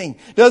lifting,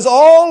 does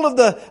all of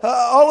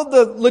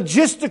the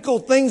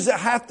logistical things that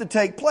have to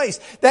take place.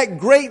 That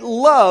great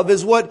love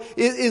is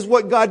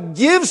what God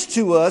gives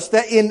to us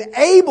that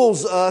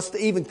enables us to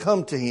even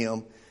come to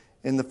Him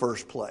in the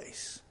first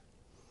place.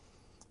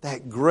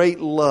 That great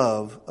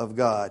love of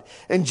God.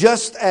 And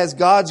just as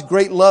God's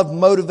great love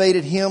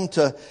motivated Him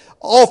to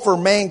offer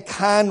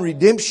mankind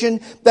redemption,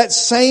 that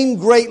same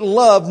great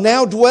love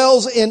now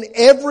dwells in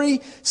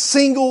every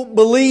single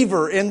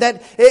believer. And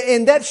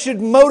that should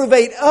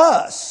motivate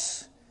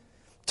us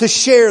to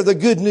share the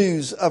good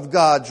news of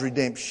God's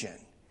redemption.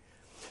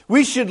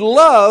 We should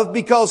love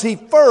because He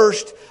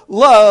first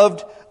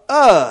loved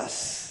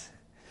us.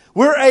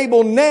 We're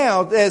able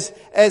now, as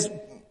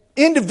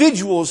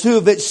individuals who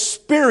have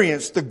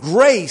experienced the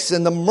grace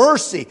and the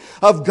mercy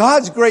of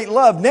God's great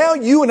love, now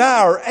you and I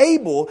are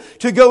able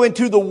to go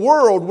into the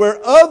world where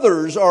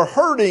others are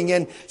hurting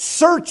and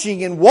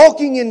searching and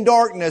walking in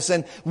darkness,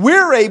 and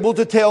we're able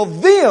to tell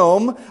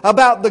them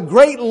about the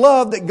great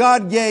love that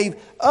God gave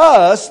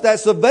us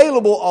that's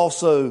available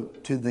also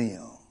to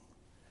them.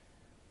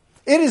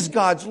 It is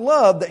God's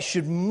love that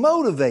should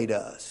motivate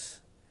us,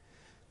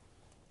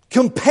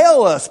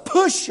 compel us,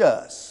 push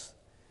us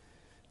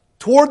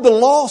toward the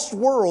lost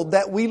world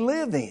that we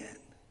live in.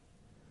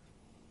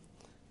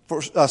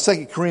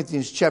 2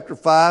 Corinthians chapter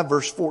 5,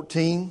 verse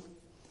 14.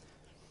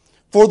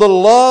 For the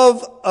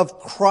love of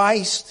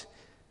Christ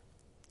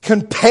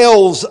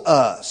compels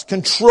us,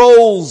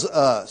 controls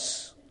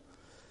us,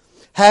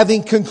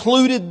 having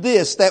concluded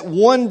this, that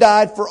one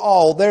died for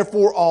all,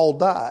 therefore all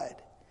died.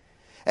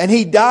 And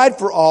He died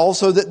for all,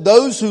 so that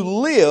those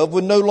who live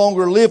would no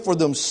longer live for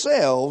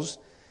themselves,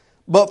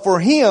 but for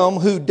Him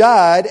who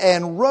died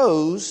and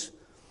rose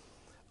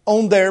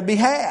on their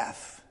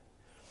behalf.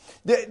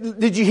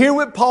 Did you hear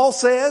what Paul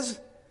says?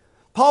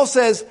 Paul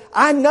says,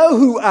 I know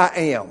who I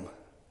am.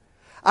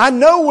 I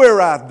know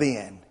where I've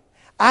been.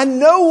 I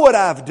know what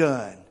I've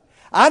done.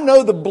 I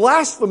know the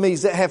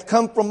blasphemies that have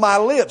come from my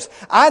lips.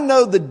 I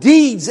know the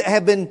deeds that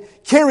have been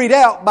carried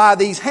out by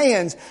these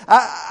hands.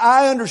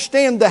 I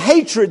understand the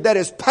hatred that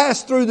has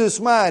passed through this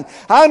mind.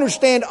 I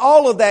understand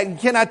all of that. And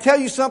can I tell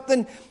you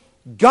something?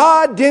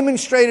 God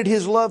demonstrated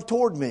His love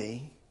toward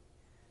me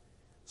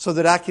so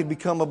that I could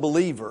become a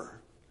believer.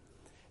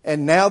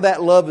 And now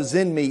that love is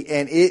in me,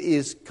 and it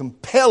is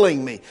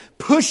compelling me,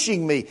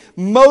 pushing me,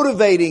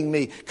 motivating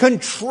me,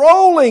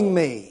 controlling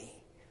me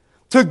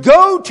to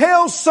go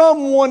tell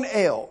someone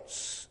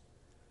else.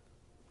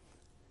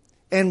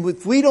 And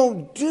if we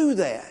don't do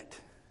that,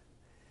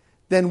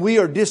 then we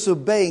are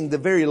disobeying the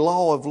very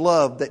law of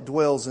love that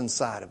dwells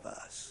inside of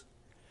us.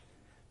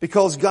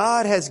 Because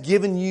God has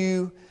given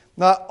you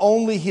not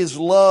only His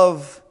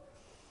love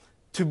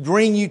to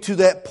bring you to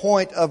that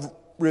point of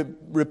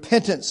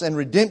repentance and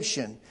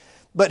redemption,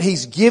 but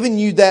He's given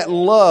you that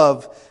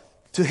love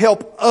to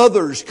help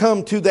others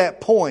come to that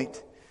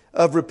point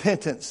of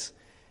repentance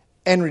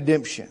and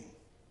redemption.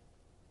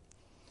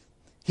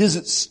 His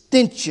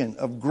extension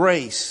of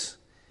grace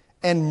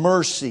and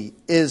mercy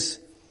is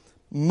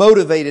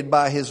motivated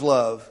by His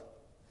love.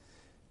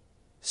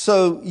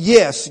 So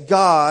yes,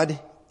 God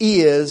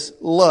is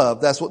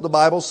love. That's what the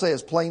Bible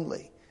says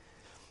plainly.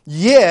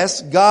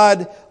 Yes,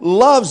 God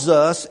loves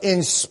us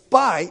in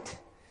spite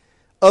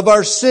of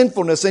our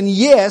sinfulness. And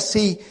yes,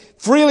 He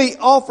freely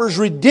offers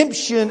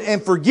redemption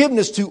and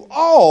forgiveness to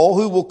all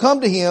who will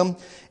come to Him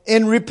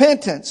in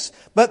repentance.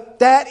 But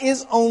that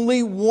is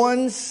only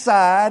one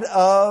side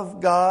of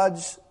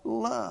God's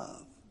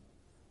love.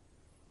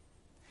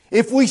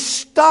 If we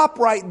stop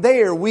right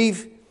there,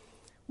 we've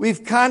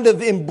kind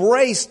of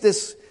embraced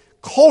this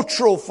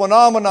cultural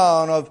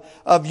phenomenon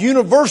of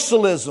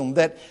universalism,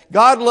 that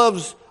God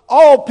loves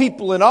all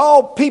people and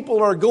all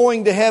people are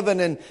going to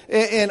heaven,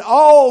 and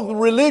all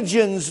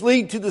religions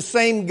lead to the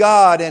same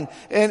God,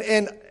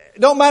 and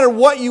don't matter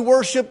what you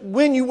worship,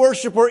 when you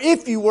worship, or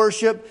if you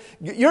worship,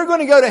 you're going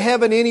to go to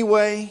heaven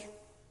anyway.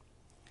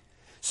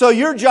 So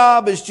your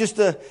job is just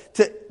to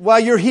while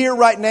you're here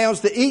right now, is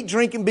to eat,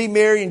 drink, and be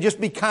merry, and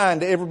just be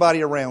kind to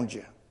everybody around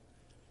you.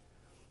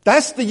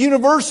 That's the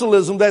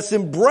universalism that's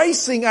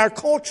embracing our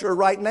culture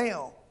right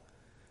now.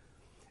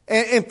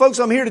 And folks,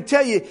 I'm here to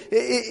tell you,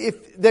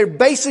 if they're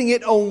basing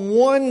it on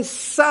one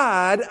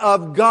side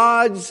of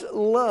God's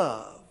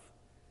love.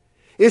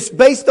 It's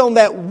based on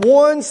that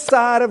one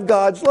side of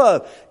God's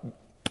love.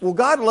 Well,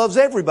 God loves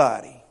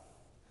everybody.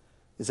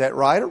 Is that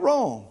right or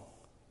wrong?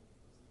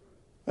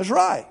 That's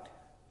right.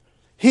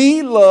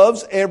 He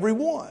loves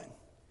everyone.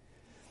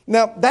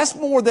 Now, that's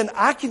more than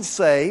I can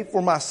say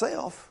for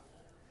myself.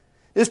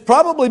 It's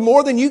probably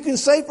more than you can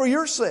say for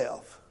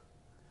yourself.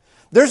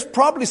 There's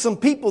probably some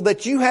people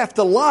that you have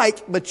to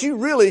like, but you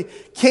really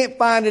can't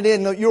find it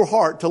in your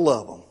heart to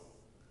love them.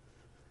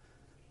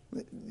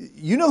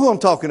 You know who I'm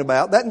talking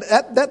about.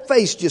 That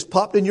face just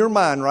popped in your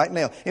mind right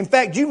now. In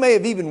fact, you may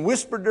have even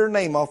whispered their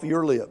name off of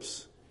your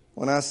lips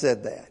when I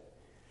said that.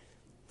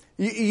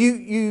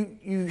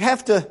 You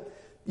have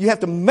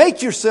to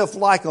make yourself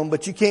like them,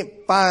 but you can't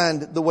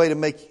find the way to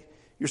make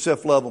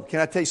yourself love them. Can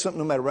I tell you something?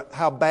 No matter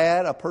how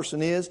bad a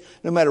person is,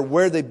 no matter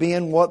where they've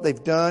been, what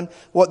they've done,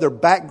 what their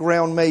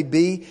background may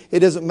be, it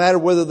doesn't matter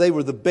whether they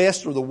were the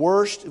best or the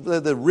worst, whether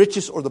the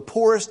richest or the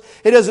poorest.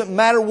 It doesn't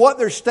matter what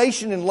their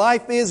station in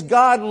life is.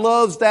 God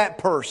loves that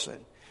person.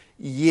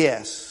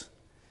 Yes,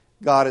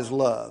 God is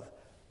love.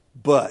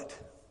 But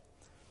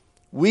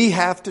we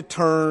have to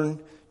turn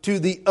to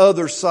the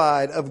other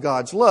side of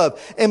God's love.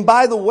 And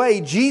by the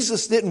way,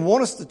 Jesus didn't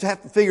want us to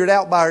have to figure it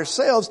out by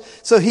ourselves,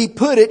 so He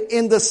put it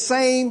in the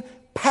same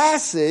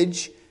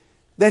passage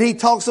that He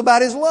talks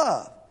about His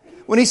love.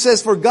 When He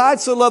says, "For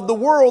God so loved the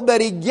world that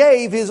He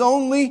gave His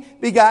only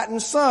begotten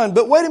Son."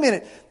 But wait a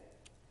minute.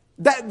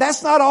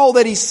 That's not all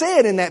that He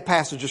said in that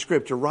passage of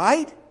Scripture,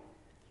 right?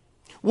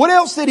 What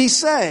else did He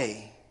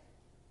say?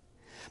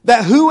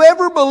 That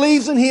whoever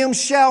believes in Him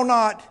shall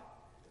not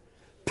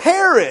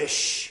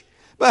perish,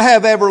 but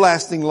have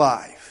everlasting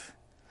life.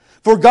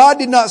 For God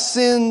did not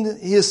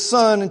send His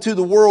Son into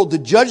the world to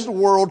judge the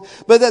world,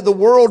 but that the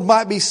world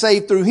might be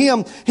saved through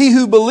Him. He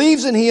who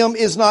believes in Him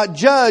is not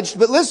judged.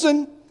 But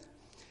listen,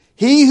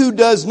 he who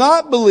does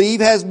not believe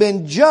has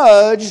been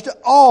judged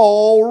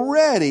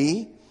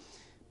already,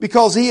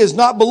 because he has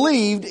not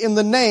believed in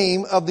the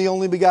name of the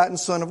only begotten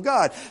Son of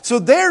God. So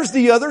there's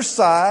the other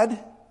side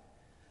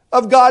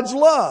of God's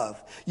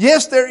love.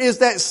 Yes, there is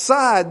that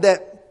side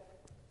that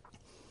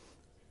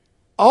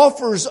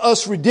offers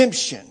us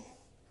redemption.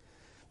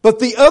 But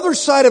the other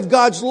side of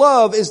God's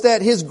love is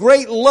that His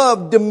great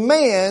love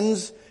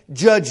demands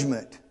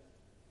judgment.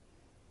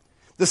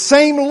 The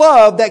same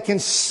love that can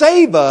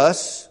save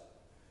us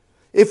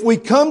if we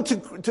come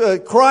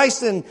to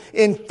Christ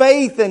in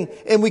faith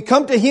and we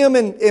come to Him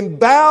and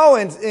bow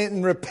and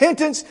in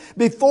repentance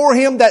before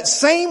Him, that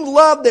same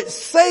love that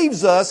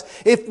saves us,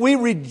 if we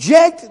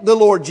reject the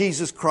Lord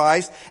Jesus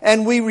Christ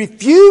and we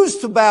refuse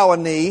to bow a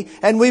knee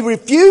and we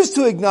refuse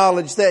to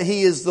acknowledge that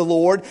He is the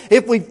Lord,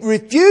 if we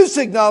refuse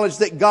to acknowledge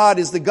that God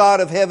is the God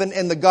of heaven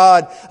and the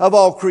God of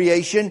all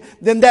creation,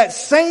 then that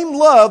same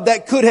love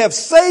that could have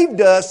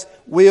saved us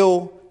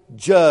will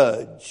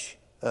judge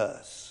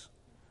us.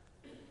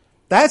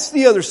 That's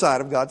the other side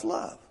of God's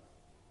love.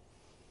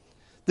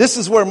 This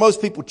is where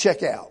most people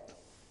check out.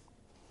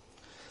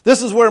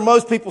 This is where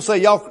most people say,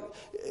 y'all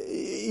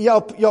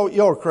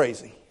are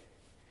crazy.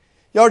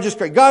 Y'all are just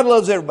crazy. God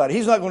loves everybody.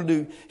 He's not going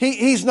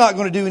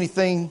to do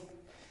anything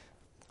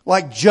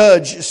like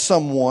judge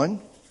someone.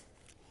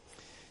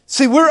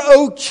 See, we're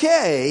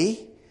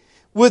okay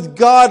with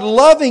God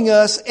loving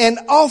us and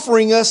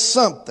offering us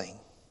something.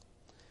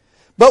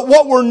 But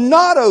what we're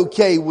not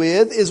okay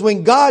with is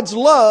when God's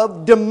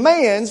love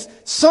demands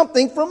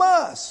something from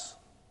us.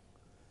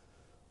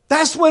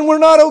 That's when we're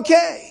not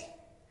okay.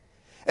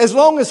 As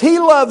long as He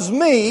loves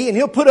me and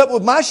He'll put up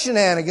with my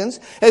shenanigans,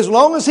 as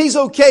long as He's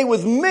okay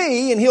with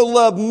me and He'll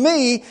love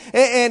me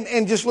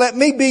and just let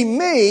me be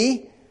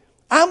me,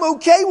 I'm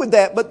okay with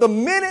that. But the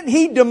minute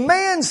He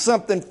demands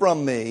something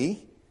from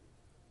me,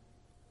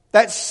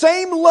 that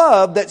same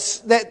love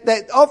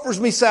that offers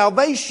me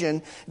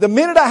salvation, the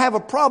minute I have a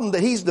problem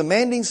that He's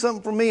demanding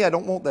something from me, I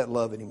don't want that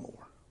love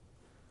anymore.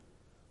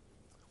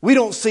 We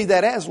don't see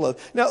that as love.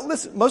 Now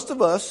listen, most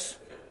of us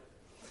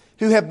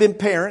who have been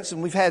parents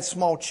and we've had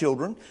small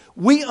children,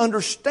 we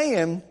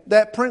understand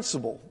that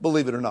principle,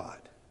 believe it or not.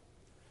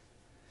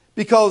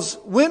 Because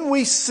when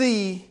we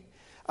see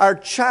our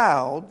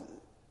child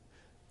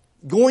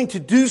going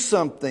to do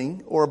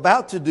something or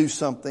about to do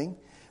something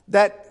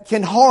that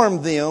can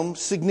harm them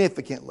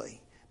significantly,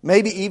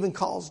 maybe even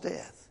cause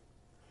death,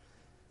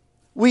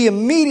 we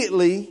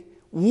immediately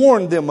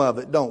warn them of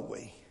it, don't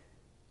we?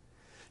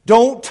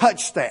 Don't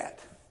touch that.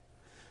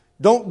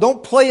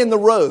 Don't play in the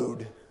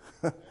road.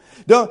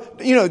 You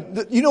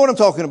know what I'm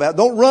talking about.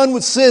 Don't run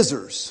with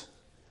scissors.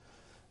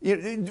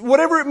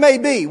 Whatever it may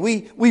be,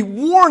 we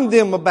warn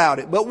them about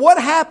it. But what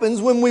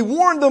happens when we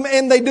warn them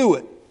and they do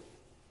it?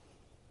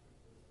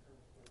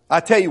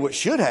 I tell you what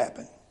should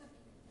happen.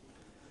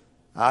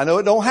 I know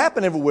it don't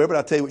happen everywhere, but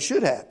I'll tell you what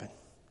should happen.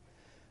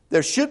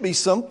 There should be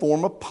some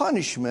form of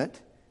punishment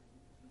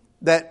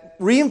that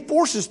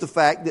reinforces the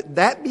fact that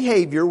that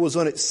behavior was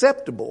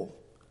unacceptable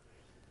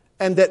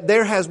and that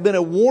there has been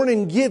a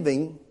warning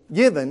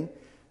given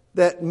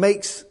that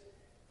makes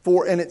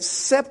for an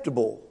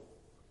acceptable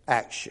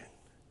action.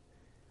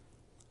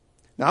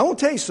 Now, I want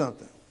to tell you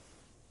something.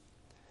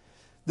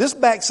 This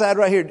backside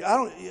right here,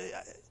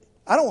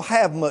 I don't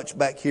have much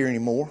back here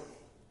anymore.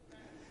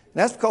 And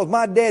that's because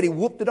my daddy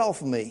whooped it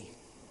off of me.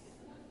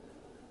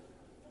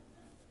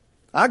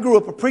 I grew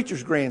up a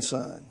preacher's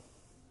grandson.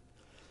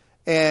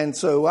 And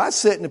so I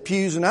sat in the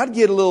pews and I'd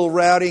get a little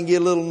rowdy and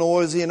get a little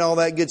noisy and all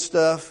that good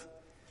stuff.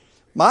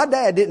 My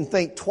dad didn't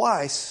think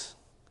twice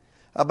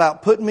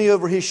about putting me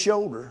over his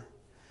shoulder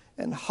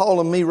and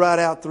hauling me right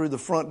out through the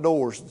front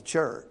doors of the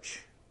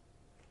church.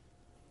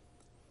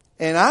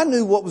 And I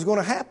knew what was going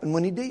to happen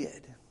when he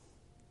did.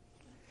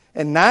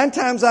 And 9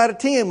 times out of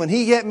 10, when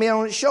he had me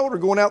on his shoulder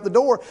going out the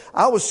door,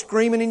 I was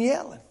screaming and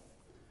yelling.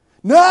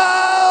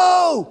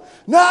 No!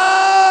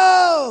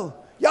 No!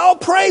 Y'all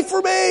pray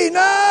for me!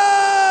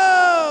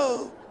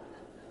 No!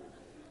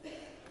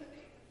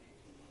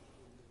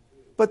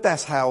 But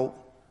that's how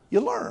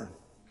you learn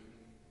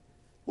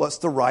what's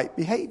the right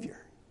behavior.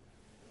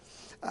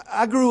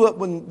 I grew up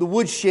when the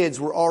woodsheds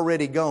were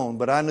already gone,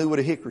 but I knew what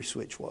a hickory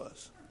switch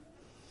was.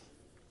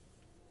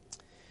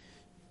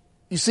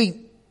 You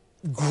see,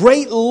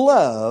 great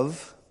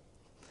love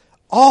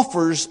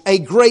offers a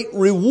great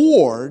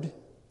reward,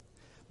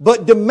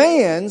 but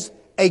demands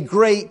a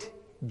great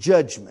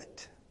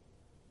judgment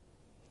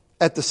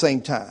at the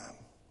same time.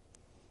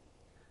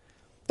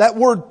 That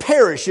word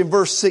perish in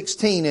verse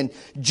 16 and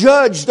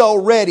judged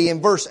already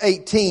in verse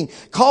 18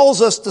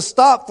 calls us to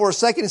stop for a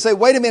second and say,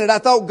 wait a minute, I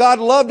thought God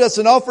loved us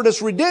and offered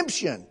us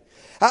redemption.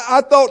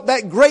 I thought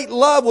that great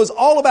love was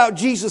all about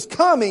Jesus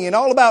coming and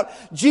all about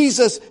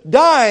Jesus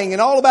dying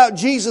and all about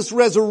Jesus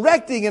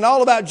resurrecting and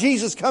all about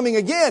Jesus coming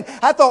again.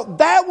 I thought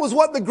that was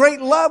what the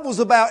great love was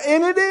about,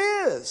 and it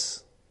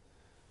is.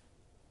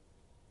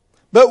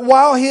 But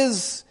while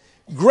His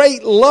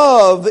great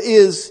love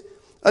is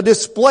a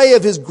display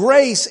of His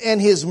grace and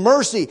His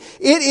mercy,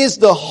 it is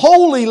the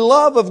holy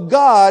love of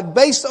God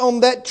based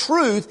on that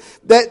truth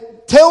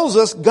that tells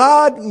us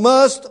God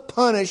must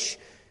punish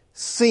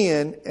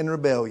sin and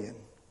rebellion.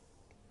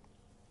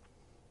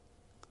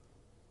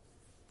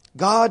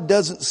 God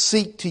doesn't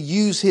seek to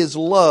use His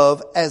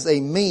love as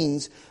a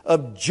means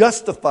of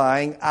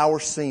justifying our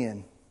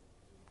sin.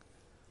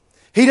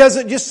 He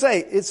doesn't just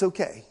say, it's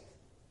okay.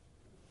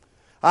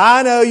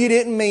 I know you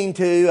didn't mean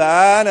to.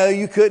 I know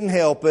you couldn't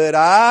help it.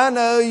 I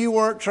know you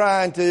weren't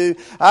trying to.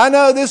 I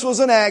know this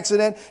was an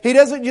accident. He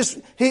doesn't just,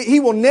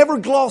 He will never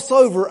gloss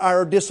over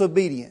our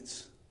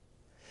disobedience.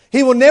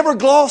 He will never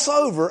gloss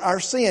over our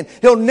sin.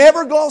 He'll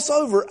never gloss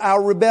over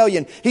our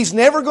rebellion. He's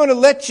never going to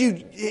let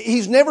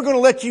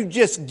you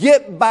just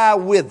get by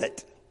with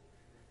it.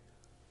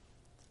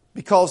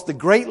 Because the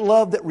great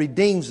love that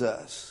redeems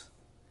us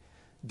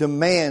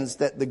demands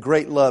that the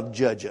great love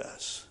judge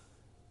us.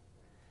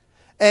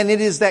 And it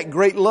is that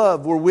great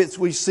love where which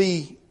we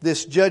see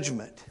this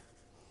judgment.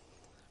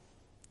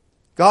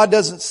 God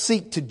doesn't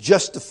seek to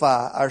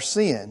justify our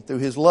sin through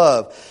His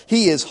love.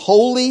 He is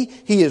holy,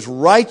 He is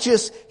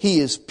righteous, He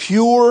is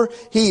pure,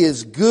 He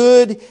is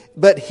good,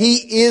 but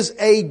He is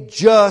a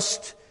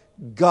just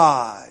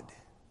God.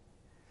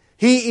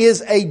 He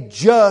is a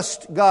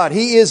just God.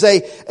 He is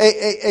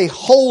a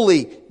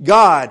holy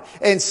God.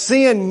 And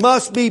sin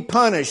must be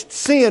punished.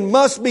 Sin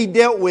must be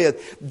dealt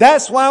with.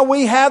 That's why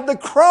we have the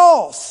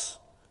cross.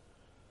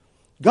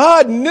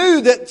 God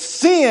knew that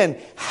sin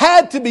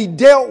had to be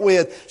dealt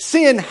with.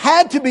 Sin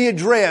had to be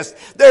addressed.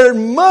 There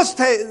must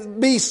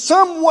be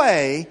some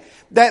way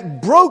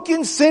that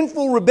broken,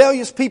 sinful,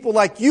 rebellious people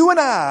like you and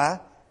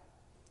I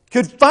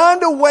could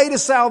find a way to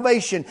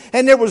salvation.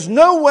 And there was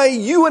no way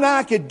you and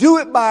I could do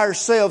it by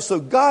ourselves, so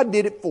God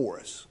did it for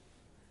us.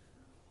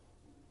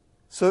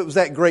 So it was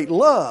that great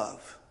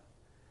love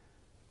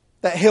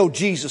that held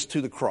Jesus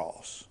to the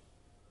cross.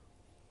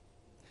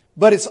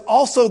 But it's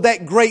also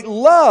that great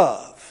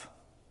love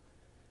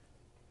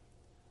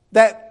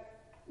that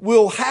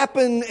will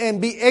happen and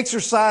be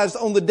exercised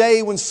on the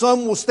day when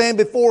some will stand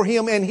before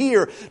Him and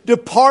hear,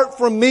 "Depart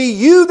from me,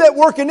 you that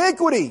work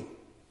iniquity.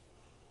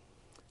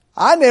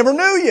 I never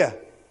knew you."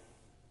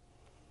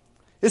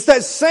 It's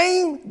that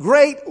same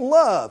great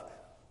love.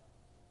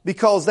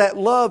 Because that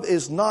love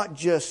is not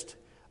just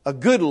a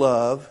good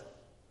love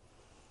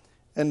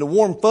and the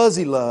warm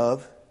fuzzy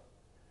love,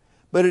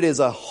 but it is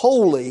a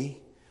holy,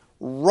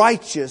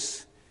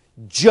 righteous,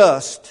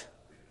 just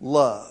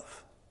love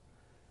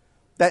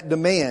that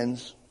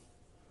demands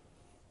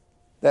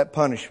that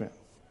punishment.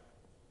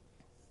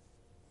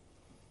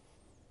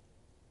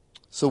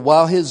 So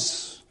while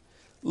His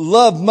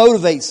love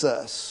motivates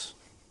us,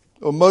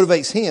 or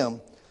motivates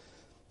Him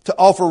to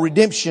offer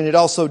redemption, it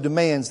also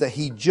demands that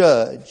He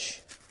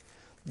judge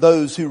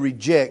those who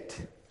reject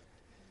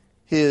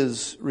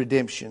His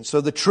redemption.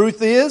 So the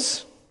truth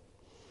is,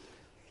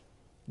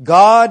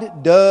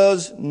 God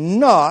does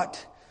not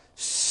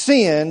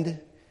send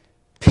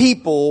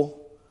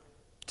people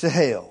to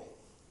hell.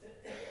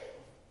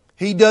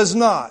 He does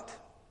not.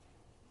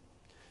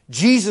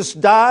 Jesus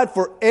died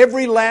for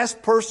every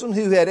last person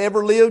who had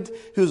ever lived,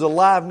 who's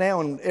alive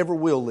now and ever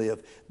will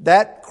live.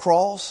 That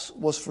cross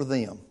was for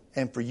them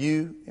and for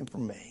you and for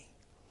me.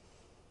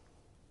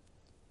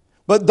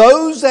 But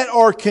those that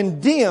are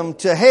condemned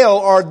to hell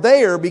are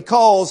there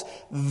because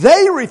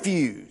they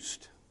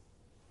refused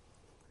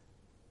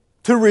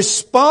to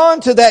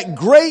respond to that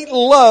great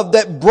love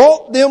that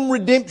brought them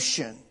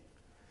redemption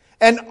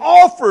and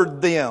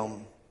offered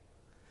them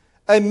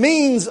a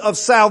means of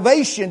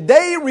salvation.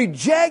 They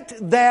reject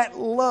that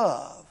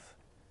love.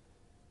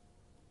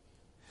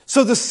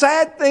 So the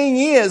sad thing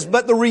is,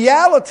 but the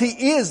reality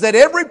is that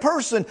every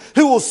person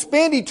who will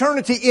spend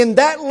eternity in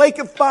that lake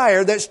of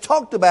fire that's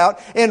talked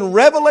about in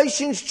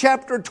Revelation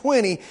chapter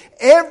 20,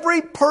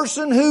 every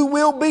person who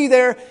will be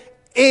there,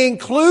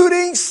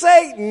 including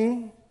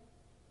Satan,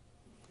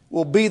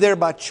 will be there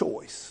by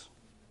choice.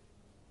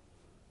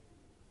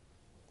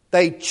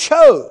 They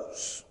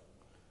chose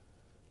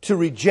to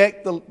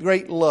reject the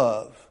great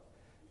love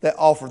that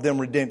offered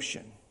them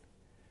redemption.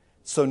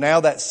 So now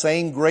that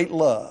same great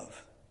love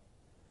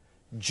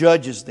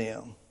judges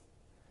them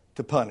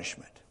to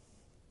punishment.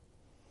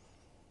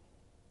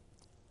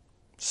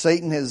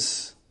 Satan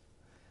has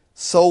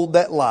sold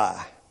that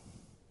lie.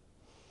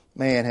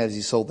 Man, has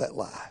he sold that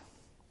lie.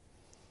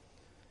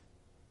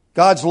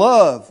 God's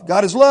love.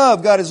 God is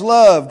love. God is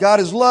love. God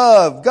is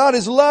love. God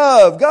is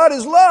love. God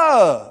is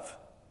love.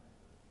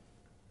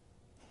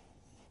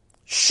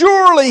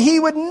 Surely He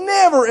would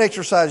never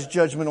exercise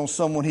judgment on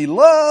someone He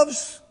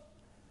loves.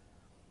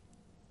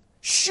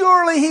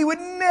 Surely He would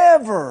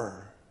never.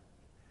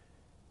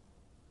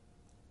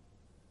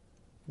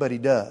 But He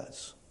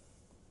does.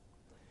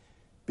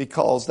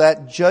 Because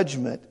that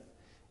judgment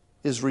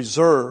is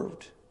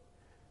reserved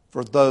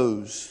for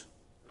those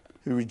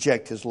who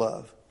reject His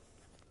love.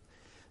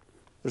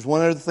 There's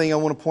one other thing I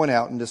want to point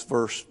out in these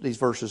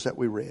verses that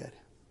we read.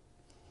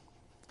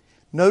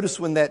 Notice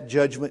when that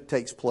judgment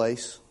takes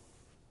place.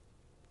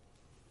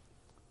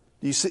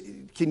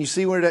 Can you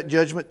see where that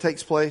judgment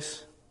takes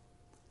place?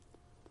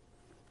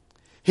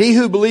 He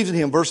who believes in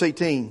Him, verse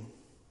 18,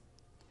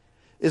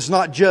 is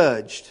not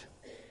judged.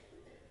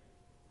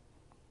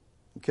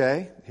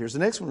 Okay, here's the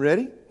next one.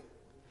 Ready?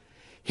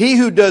 He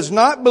who does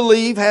not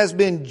believe has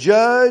been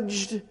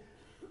judged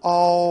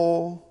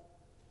already.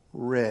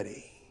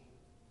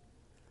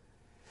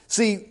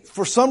 See,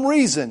 for some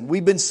reason,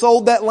 we've been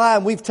sold that lie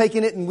and we've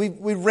taken it and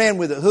we ran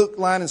with it, hook,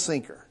 line, and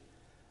sinker.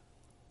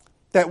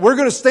 That we're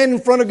going to stand in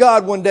front of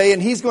God one day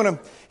and He's going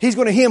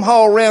to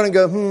hem-haw around and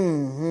go,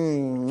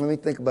 let me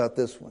think about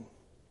this one.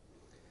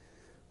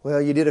 Well,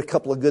 you did a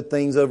couple of good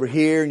things over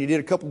here and you did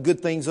a couple of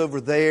good things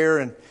over there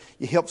and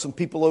you helped some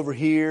people over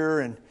here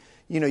and,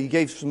 you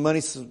gave some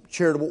money to some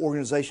charitable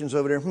organizations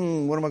over there.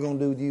 What am I going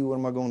to do with you? What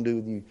am I going to do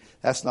with you?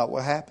 That's not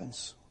what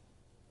happens.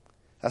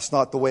 That's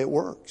not the way it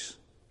works.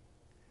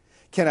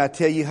 Can I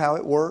tell you how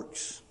it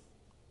works?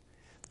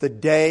 The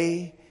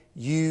day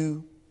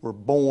you were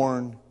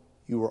born,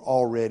 you were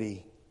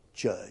already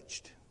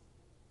judged.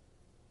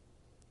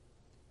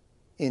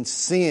 In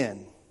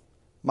sin,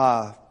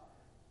 my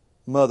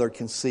mother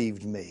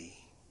conceived me.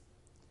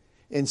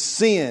 In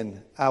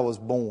sin, I was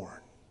born.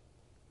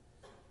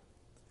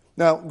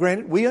 Now,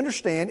 granted, we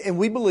understand and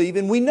we believe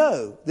and we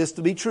know this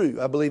to be true.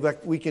 I believe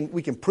we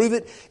can prove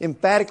it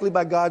emphatically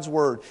by God's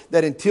Word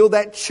that until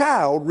that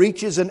child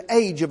reaches an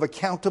age of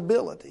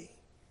accountability,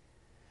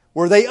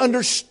 where they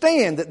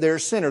understand that they're a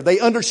sinner, they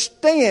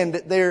understand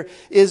that there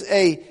is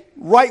a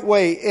right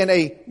way and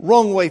a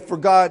wrong way for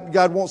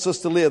God wants us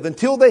to live.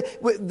 Until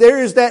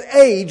there is that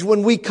age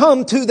when we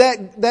come to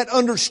that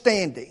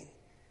understanding.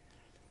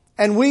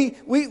 And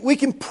we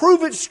can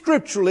prove it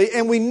scripturally,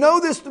 and we know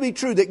this to be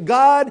true, that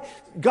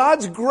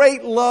God's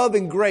great love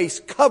and grace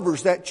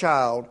covers that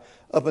child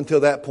up until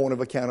that point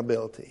of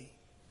accountability.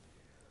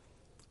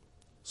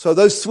 So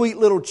those sweet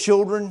little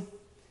children,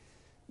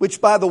 which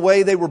by the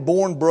way, they were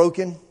born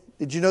broken.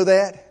 Did you know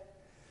that?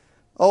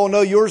 Oh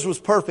no, yours was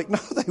perfect. No,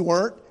 they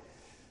weren't.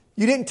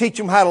 You didn't teach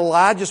them how to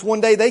lie. Just one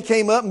day they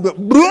came up and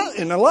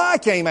the lie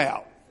came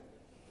out.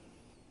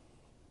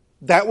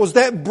 That was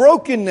that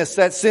brokenness,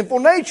 that sinful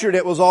nature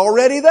that was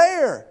already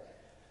there.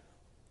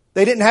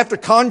 They didn't have to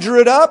conjure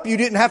it up. You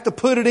didn't have to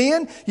put it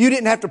in. You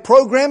didn't have to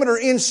program it or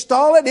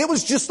install it. It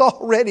was just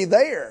already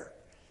there.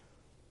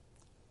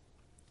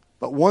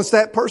 But once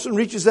that person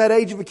reaches that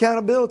age of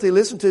accountability,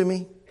 listen to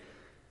me,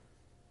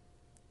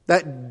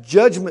 that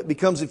judgment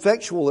becomes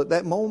effectual at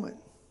that moment.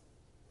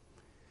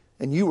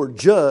 And you are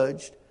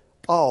judged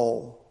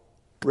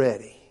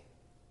already.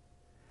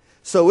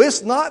 So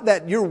it's not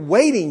that you're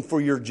waiting for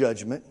your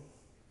judgment.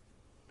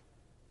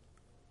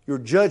 Your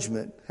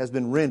judgment has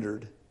been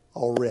rendered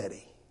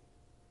already.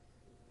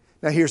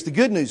 Now here's the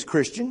good news,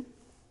 Christian.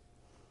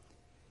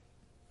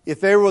 If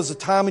there was a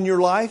time in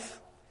your life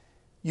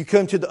you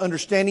come to the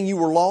understanding you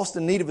were lost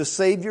in need of a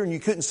Savior and you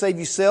couldn't save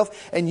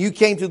yourself, and you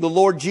came to the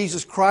Lord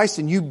Jesus Christ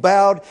and you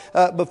bowed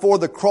before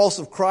the cross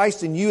of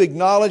Christ and you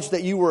acknowledged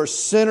that you were a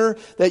sinner,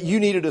 that you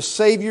needed a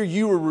Savior,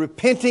 you were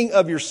repenting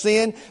of your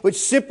sin, which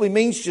simply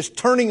means just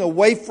turning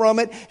away from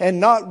it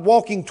and not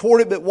walking toward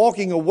it but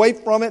walking away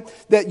from it,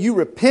 that you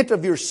repent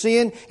of your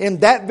sin. In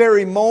that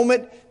very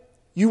moment,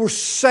 you were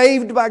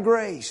saved by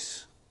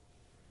grace.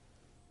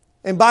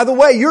 And by the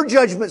way, your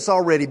judgment's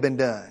already been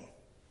done.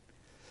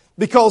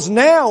 Because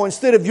now,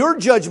 instead of your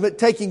judgment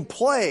taking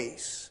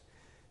place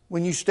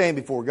when you stand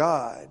before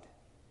God,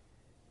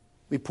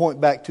 we point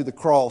back to the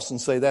cross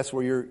and say that's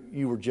where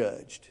you were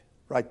judged,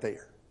 right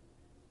there.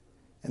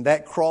 And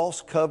that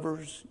cross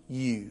covers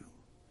you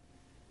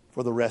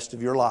for the rest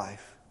of your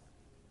life.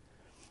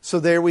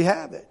 So there we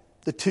have it,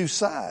 the two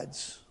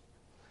sides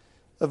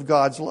of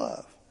God's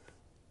love.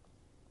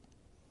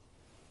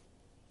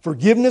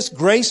 Forgiveness,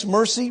 grace,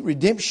 mercy,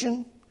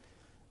 redemption,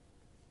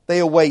 they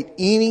await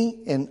any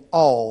and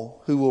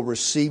all who will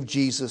receive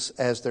Jesus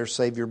as their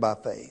Savior by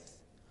faith.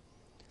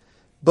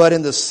 But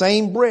in the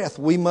same breath,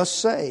 we must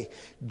say,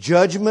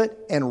 judgment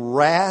and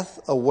wrath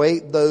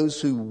await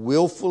those who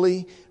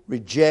willfully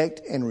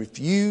reject and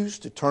refuse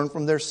to turn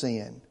from their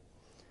sin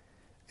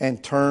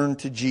and turn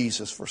to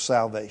Jesus for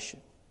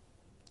salvation.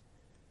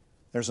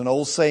 There's an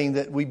old saying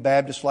that we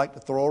Baptists like to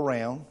throw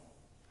around.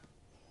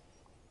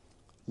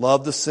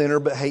 Love the sinner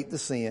but hate the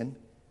sin.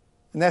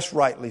 And that's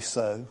rightly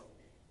so,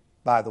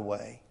 by the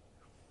way.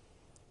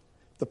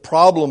 The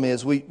problem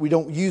is we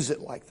don't use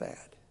it like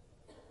that.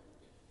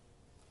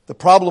 The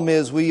problem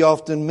is we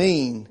often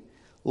mean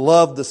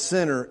love the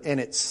sinner and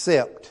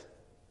accept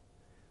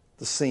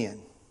the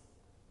sin.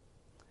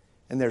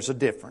 And there's a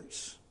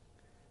difference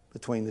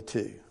between the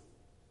two.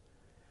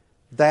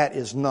 That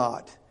is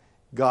not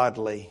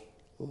godly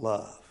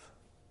love.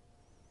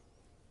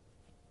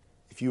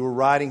 If you were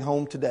riding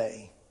home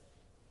today,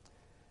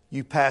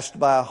 you passed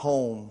by a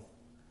home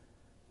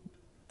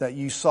that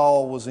you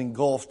saw was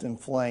engulfed in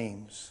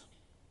flames.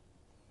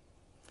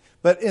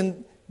 But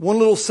in one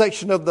little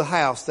section of the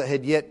house that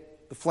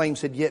the flames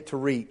had yet to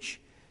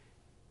reach,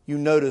 you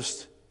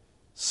noticed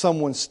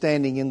someone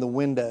standing in the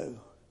window.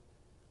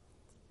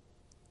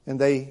 And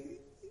they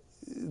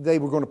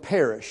were going to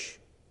perish.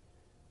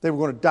 They were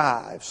going to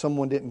die if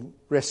someone didn't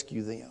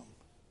rescue them.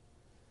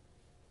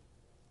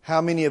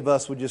 How many of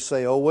us would just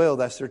say, oh well,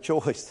 that's their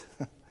choice.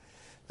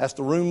 That's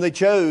the room they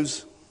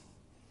chose.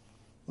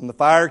 When the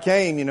fire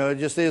came, it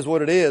just is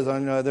what it is.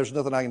 There's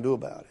nothing I can do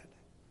about it.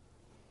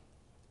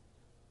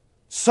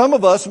 Some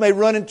of us may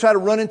try to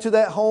run into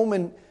that home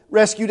and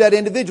rescue that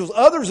individual.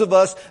 Others of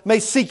us may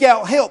seek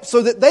out help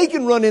so that they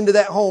can run into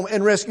that home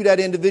and rescue that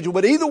individual.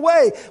 But either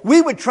way,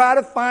 we would try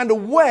to find a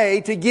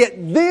way to get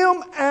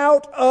them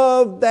out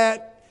of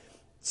that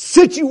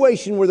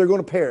situation where they're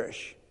going to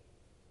perish.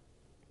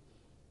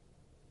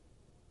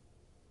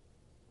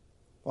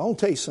 Well, I want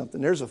to tell you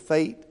something. There's a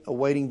fate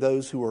awaiting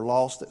those who are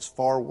lost that's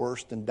far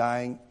worse than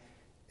dying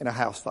in a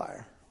house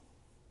fire.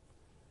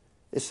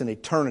 It's an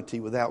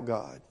eternity without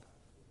God.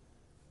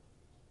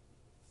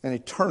 An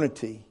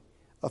eternity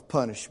of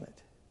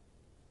punishment.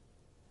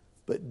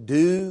 But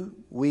do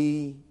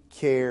we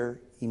care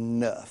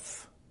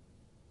enough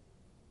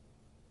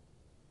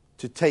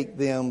to take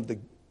them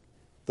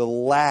the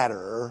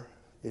ladder,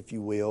 if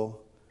you will,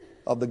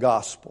 of the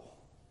gospel?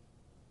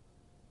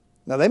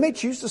 Now, they may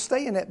choose to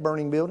stay in that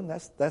burning building.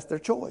 That's their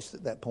choice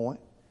at that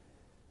point.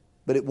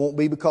 But it won't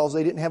be because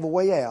they didn't have a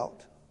way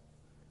out.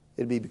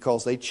 It'll be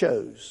because they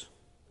chose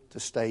to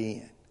stay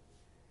in.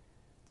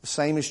 The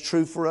same is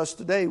true for us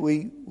today.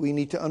 We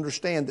need to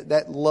understand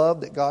that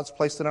love that God's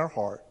placed in our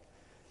heart,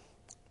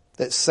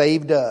 that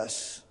saved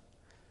us,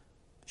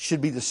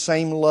 should be the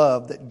same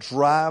love that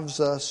drives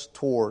us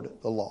toward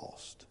the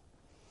lost.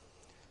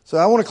 So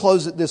I want to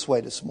close it this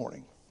way this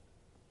morning.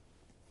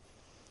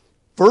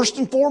 First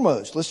and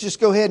foremost, let's just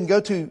go ahead and go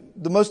to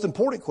the most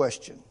important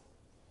question.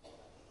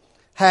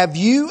 Have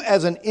you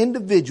as an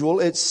individual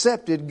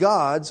accepted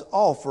God's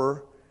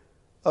offer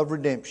of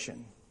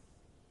redemption?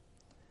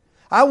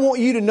 I want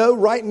you to know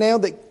right now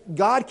that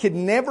God could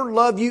never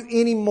love you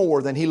any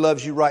more than He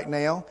loves you right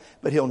now,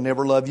 but He'll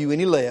never love you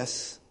any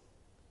less.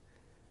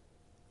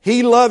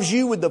 He loves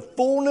you with the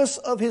fullness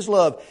of His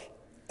love,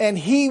 and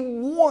He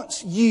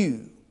wants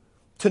you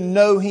to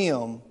know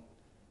Him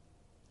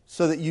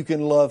so that you can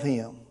love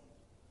Him.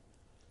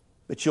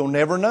 But you'll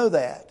never know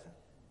that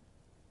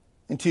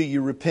until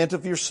you repent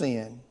of your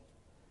sin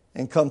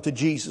and come to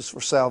Jesus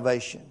for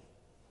salvation.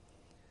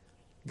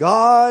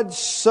 God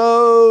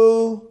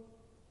so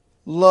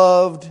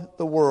loved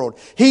the world.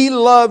 He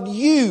loved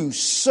you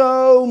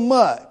so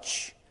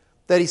much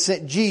that He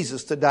sent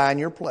Jesus to die in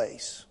your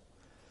place,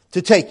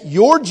 to take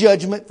your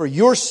judgment for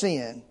your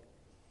sin.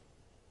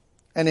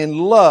 And in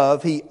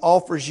love, He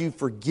offers you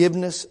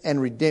forgiveness and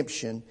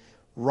redemption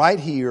right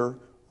here,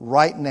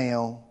 right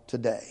now,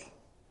 today.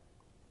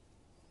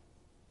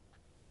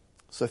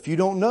 So if you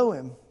don't know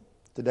Him,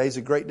 today's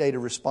a great day to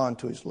respond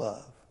to His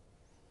love.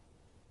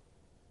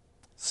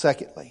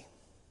 Secondly,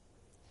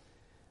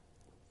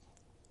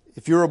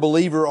 if you're a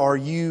believer, are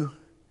you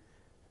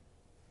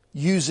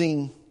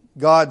using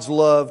God's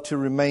love to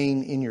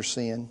remain in your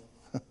sin?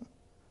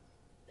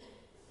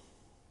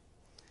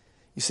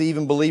 You see,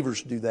 even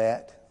believers do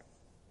that.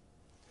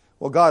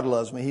 Well, God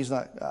loves me. He's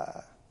not...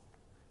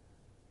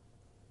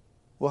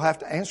 We'll have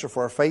to answer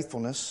for our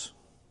faithfulness.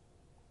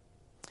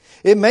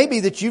 It may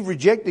be that you've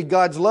rejected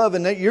God's love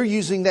and that you're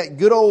using that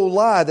good old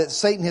lie that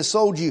Satan has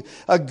sold you.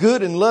 A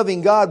good and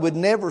loving God would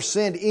never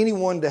send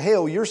anyone to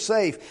hell. You're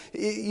safe.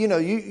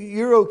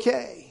 You're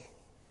okay.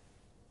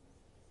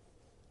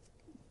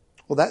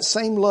 Well, that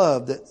same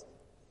love that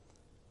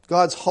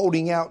God's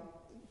holding out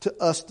to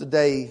us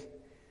today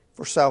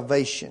for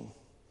salvation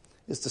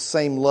is the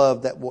same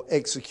love that will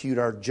execute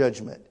our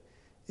judgment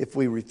if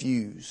we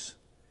refuse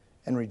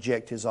and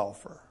reject His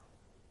offer.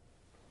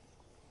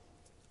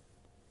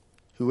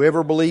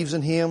 Whoever believes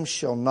in Him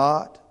shall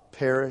not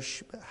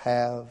perish but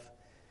have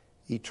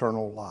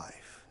eternal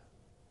life.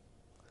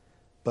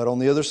 But on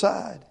the other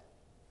side,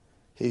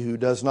 he who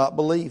does not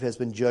believe has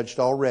been judged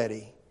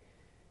already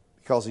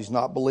because he's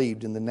not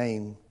believed in the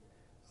name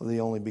of the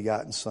only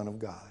begotten Son of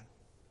God.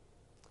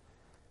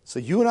 So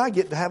you and I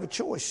get to have a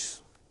choice.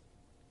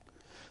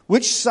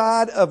 Which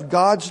side of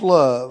God's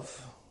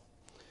love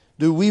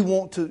do we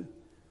want to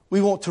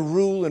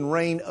rule and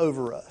reign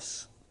over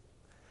us?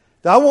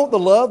 Do I want the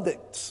love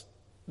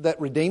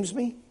that redeems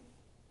me?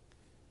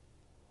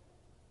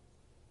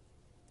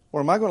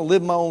 Or am I going to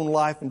live my own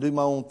life and do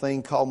my own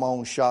thing, call my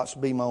own shots,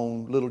 be my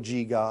own little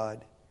G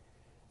God,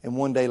 and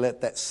one day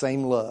let that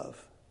same love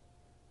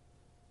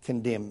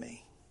condemn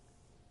me?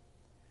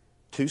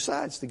 Two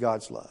sides to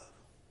God's love.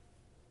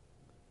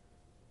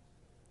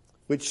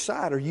 Which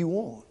side are you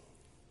on?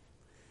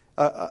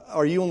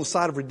 Are you on the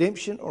side of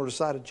redemption or the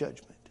side of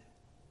judgment?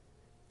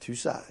 Two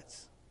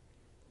sides.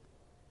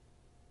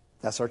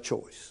 That's our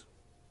choice.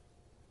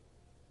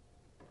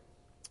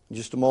 In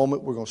just a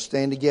moment, we're going to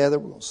stand together.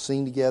 We're going to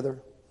sing together.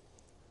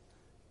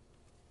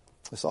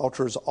 This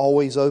altar is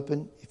always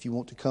open. If you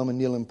want to come and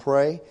kneel and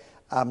pray,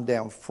 I'm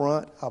down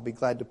front. I'll be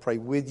glad to pray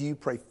with you,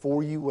 pray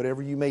for you,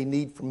 whatever you may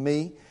need from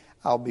me.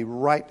 I'll be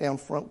right down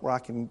front where I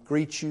can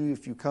greet you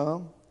if you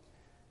come.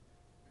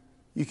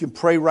 You can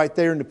pray right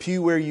there in the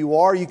pew where you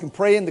are. You can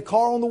pray in the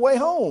car on the way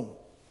home.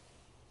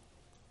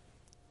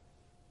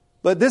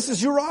 But this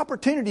is your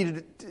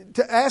opportunity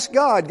to ask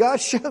God,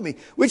 God, show me,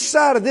 which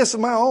side of this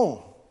am I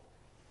on?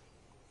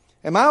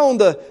 Am I on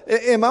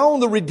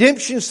the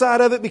redemption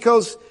side of it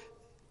because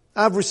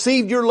I've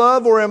received your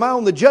love, or am I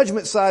on the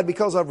judgment side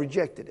because I've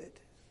rejected it?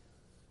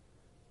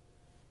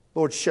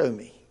 Lord, show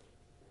me.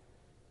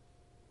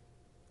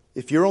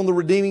 If you're on the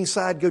redeeming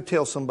side, go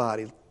tell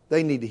somebody.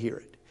 They need to hear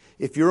it.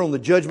 If you're on the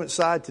judgment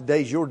side,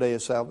 today's your day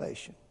of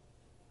salvation.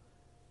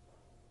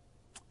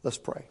 Let's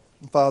pray.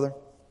 Father,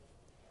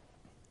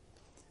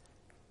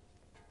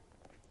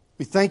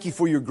 we thank you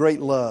for your great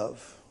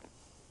love.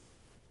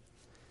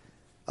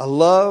 A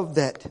love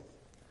that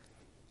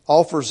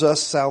offers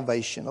us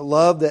salvation. A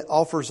love that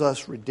offers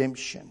us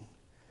redemption.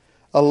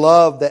 A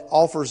love that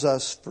offers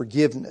us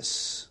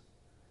forgiveness.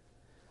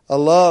 A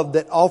love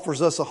that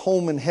offers us a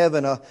home in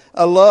heaven.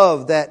 A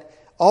love that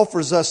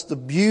offers us the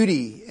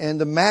beauty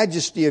and the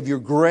majesty of your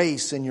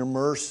grace and your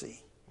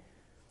mercy.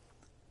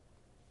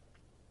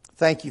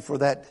 Thank you for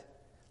that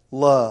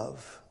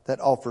love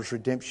that offers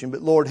redemption.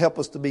 But Lord, help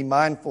us to be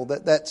mindful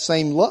that that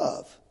same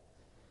love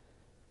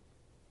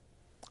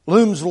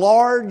looms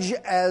large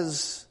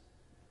as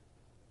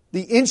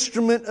the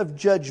instrument of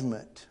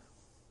judgment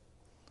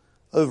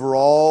over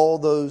all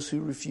those who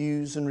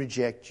refuse and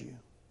reject you.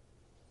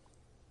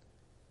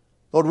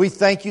 Lord, we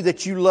thank you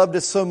that you loved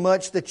us so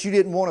much that you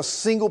didn't want a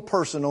single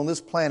person on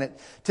this planet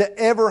to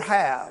ever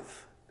have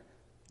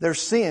their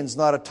sins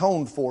not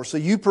atoned for. So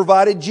you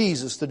provided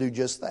Jesus to do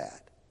just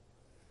that.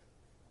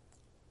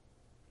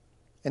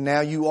 And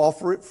now you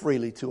offer it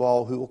freely to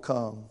all who will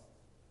come.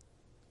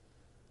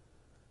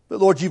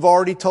 But Lord, you've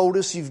already told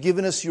us, you've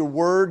given us your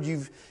word,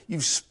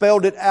 you've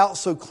spelled it out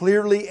so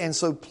clearly and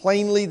so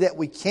plainly that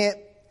we can't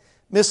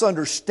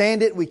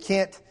misunderstand it, we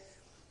can't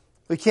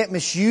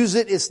misuse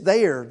it. It's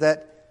there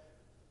that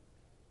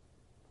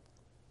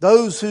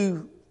those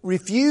who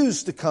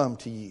refuse to come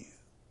to you,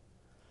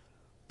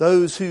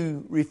 those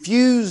who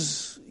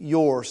refuse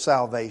your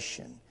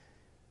salvation,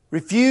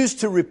 refuse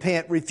to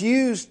repent,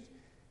 refuse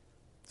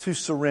to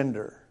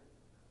surrender,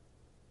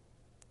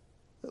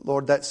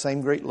 Lord, that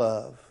same great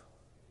love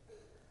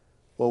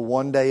will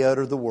one day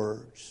utter the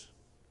words,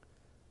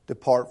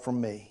 "Depart from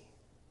me.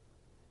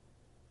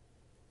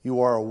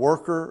 You are a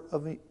worker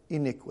of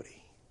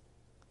iniquity,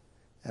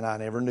 and I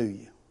never knew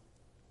you."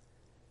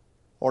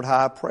 Lord,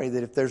 I pray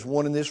that if there's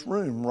one in this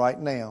room right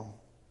now,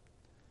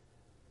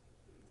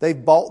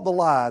 they've bought the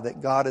lie that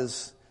God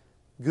is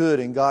good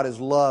and God is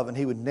love and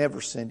He would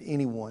never send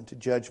anyone to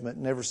judgment,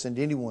 never send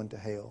anyone to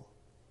hell.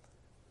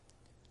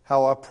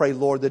 How I pray,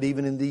 Lord, that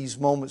even in these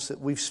moments that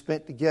we've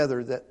spent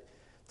together, that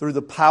through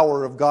the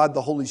power of God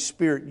the Holy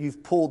Spirit,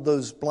 you've pulled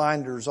those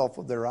blinders off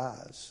of their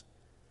eyes.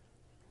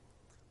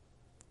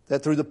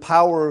 That through the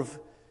power of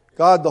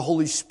God the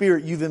Holy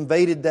Spirit, you've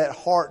invaded that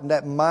heart and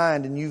that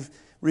mind, and you've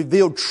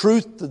revealed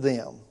truth to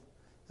them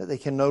that they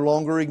can no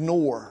longer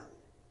ignore.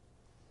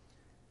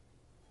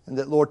 And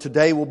that, Lord,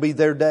 today will be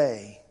their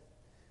day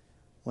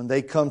when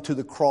they come to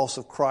the cross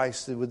of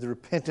Christ with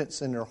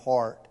repentance in their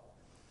heart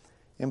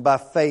and by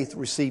faith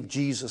receive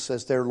Jesus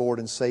as their Lord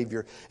and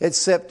Savior,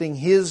 accepting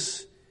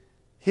His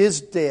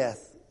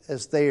death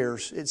as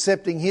theirs,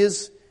 accepting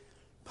His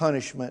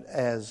punishment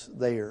as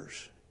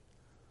theirs,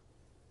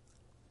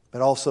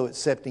 but also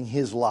accepting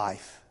His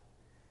life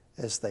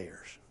as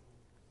theirs.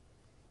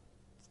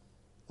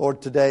 Lord,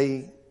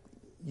 today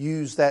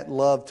use that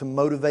love to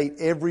motivate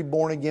every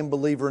born-again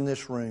believer in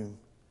this room.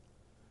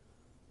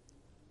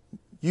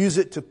 Use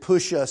it to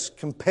push us,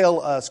 compel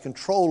us,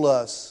 control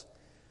us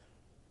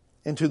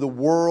into the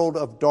world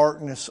of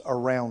darkness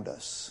around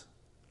us,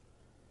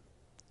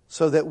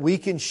 so that we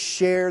can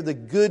share the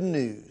good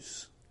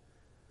news,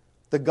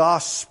 the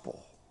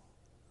gospel,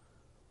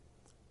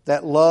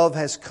 that love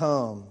has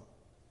come,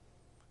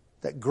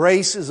 that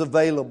grace is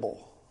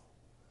available,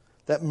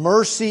 that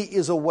mercy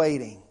is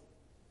awaiting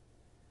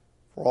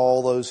for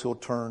all those who will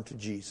turn to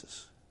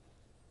Jesus.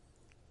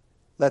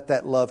 Let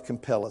that love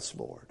compel us,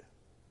 Lord.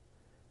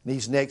 In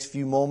these next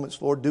few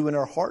moments, Lord, do in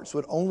our hearts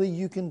what only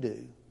you can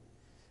do,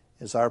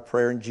 is our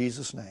prayer in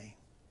Jesus' name.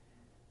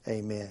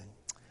 Amen.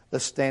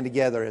 Let's stand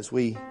together as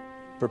we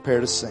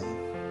prepare to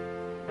sing.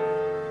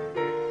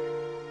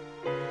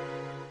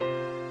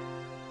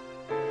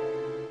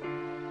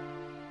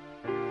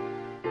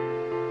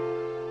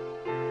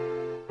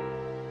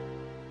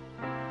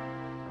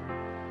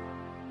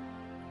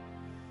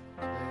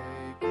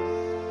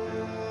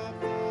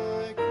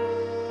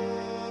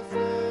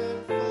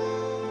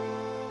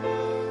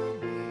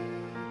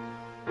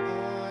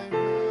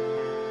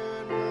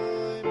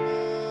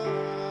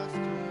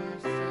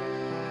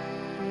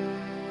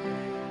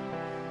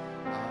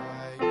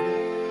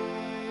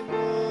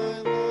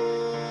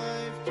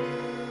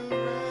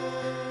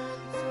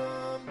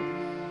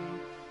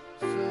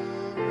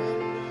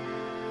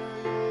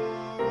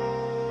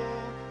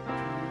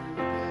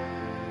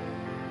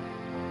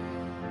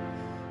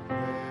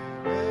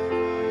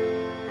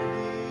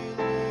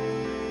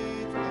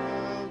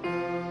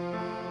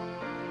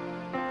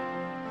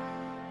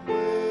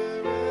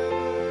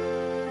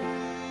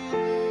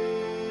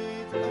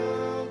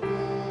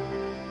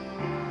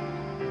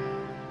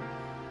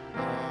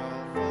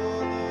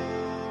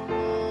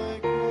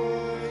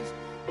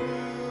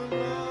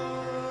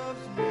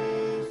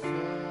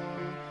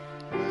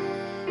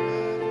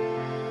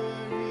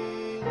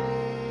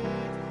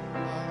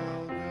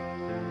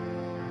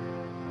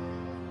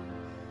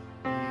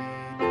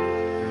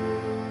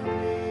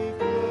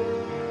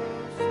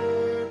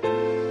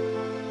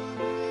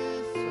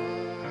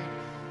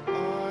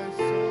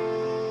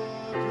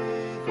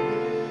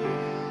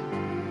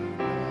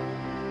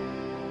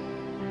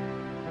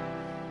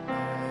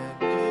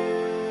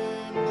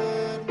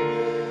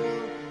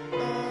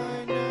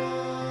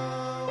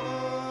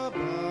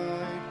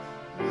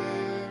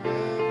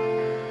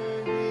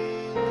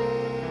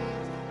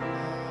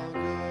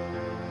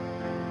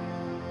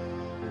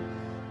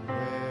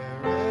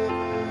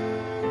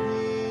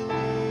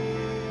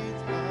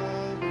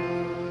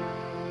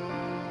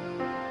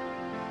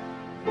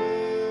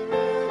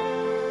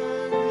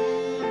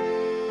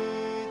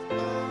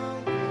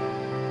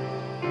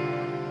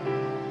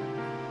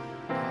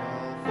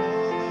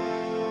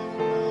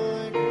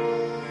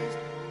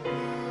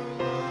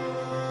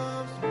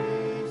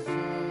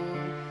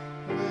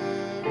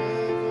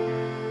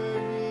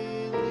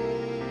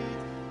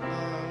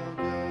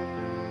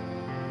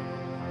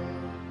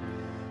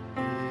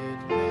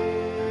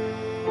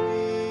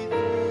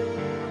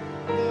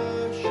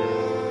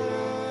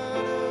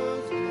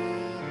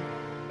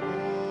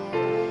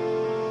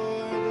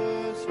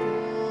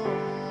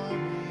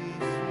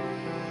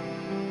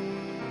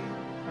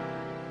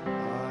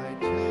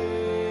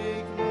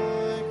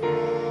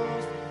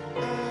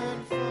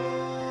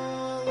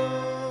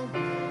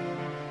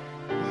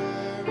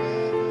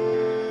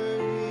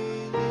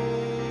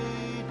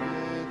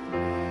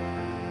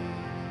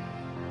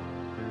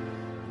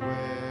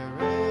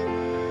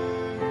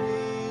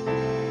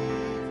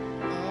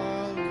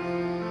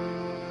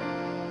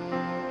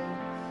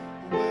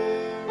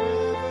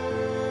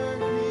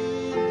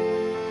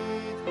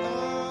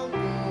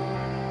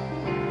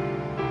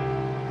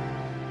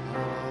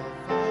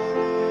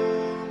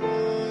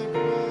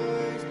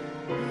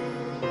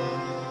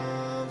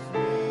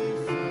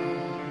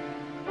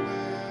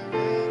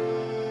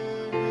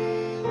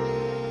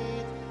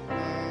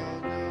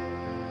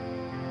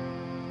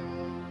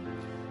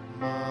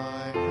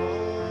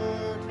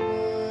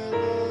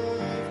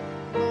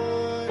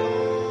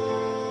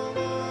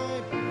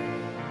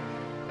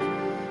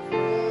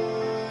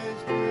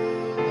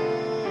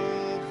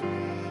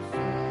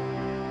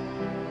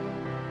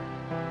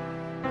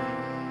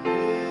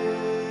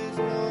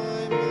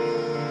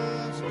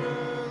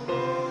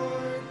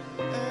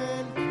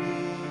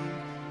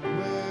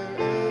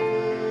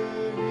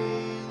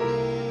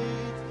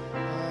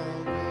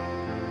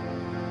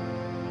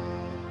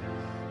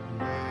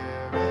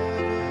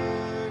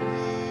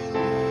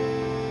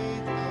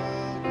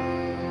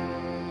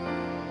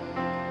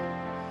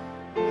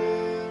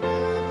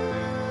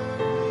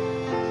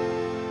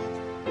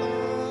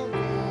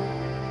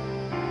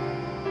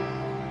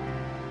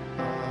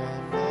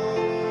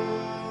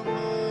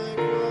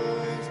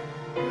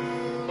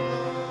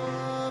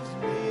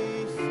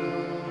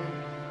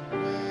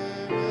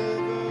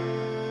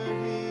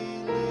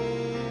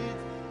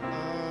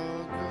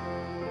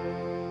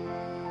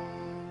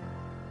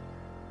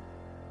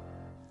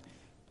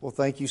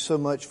 Well, thank you so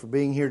much for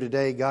being here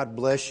today. God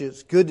bless you.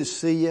 It's good to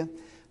see you.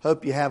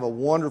 Hope you have a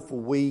wonderful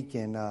week,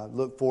 and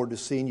look forward to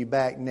seeing you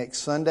back next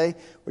Sunday.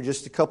 We're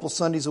just a couple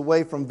Sundays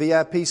away from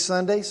VIP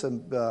Sunday,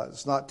 so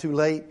it's not too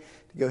late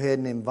to go ahead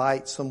and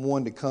invite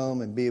someone to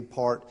come and be a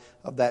part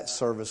of that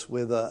service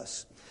with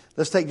us.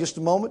 Let's take just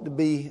a moment to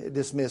be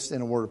dismissed in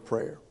a word of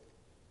prayer.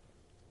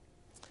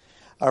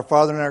 Our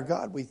Father and our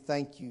God, we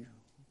thank you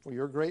for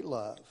your great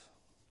love.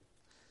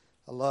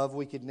 A love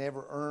we could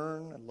never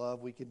earn, a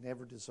love we could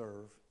never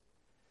deserve.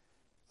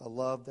 A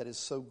love that is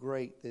so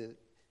great that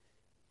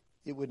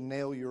it would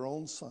nail your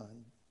own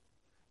Son,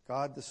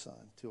 God the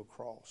Son, to a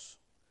cross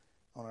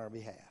on our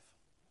behalf.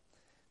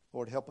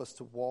 Lord, help us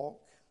to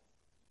walk,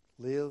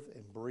 live,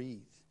 and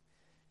breathe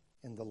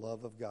in the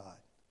love of God,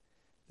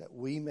 that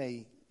we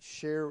may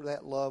share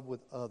that love with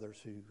others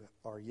who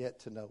are yet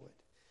to know it,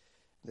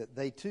 that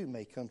they too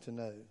may come to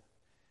know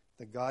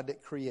the God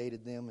that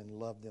created them and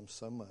loved them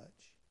so much.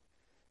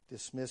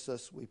 Dismiss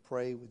us, we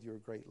pray, with your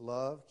great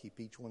love.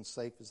 Keep each one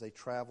safe as they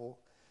travel.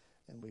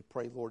 And we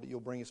pray, Lord, that you'll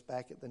bring us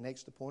back at the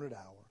next appointed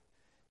hour.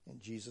 In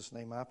Jesus'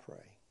 name I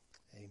pray.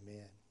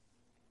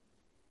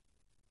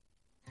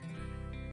 Amen.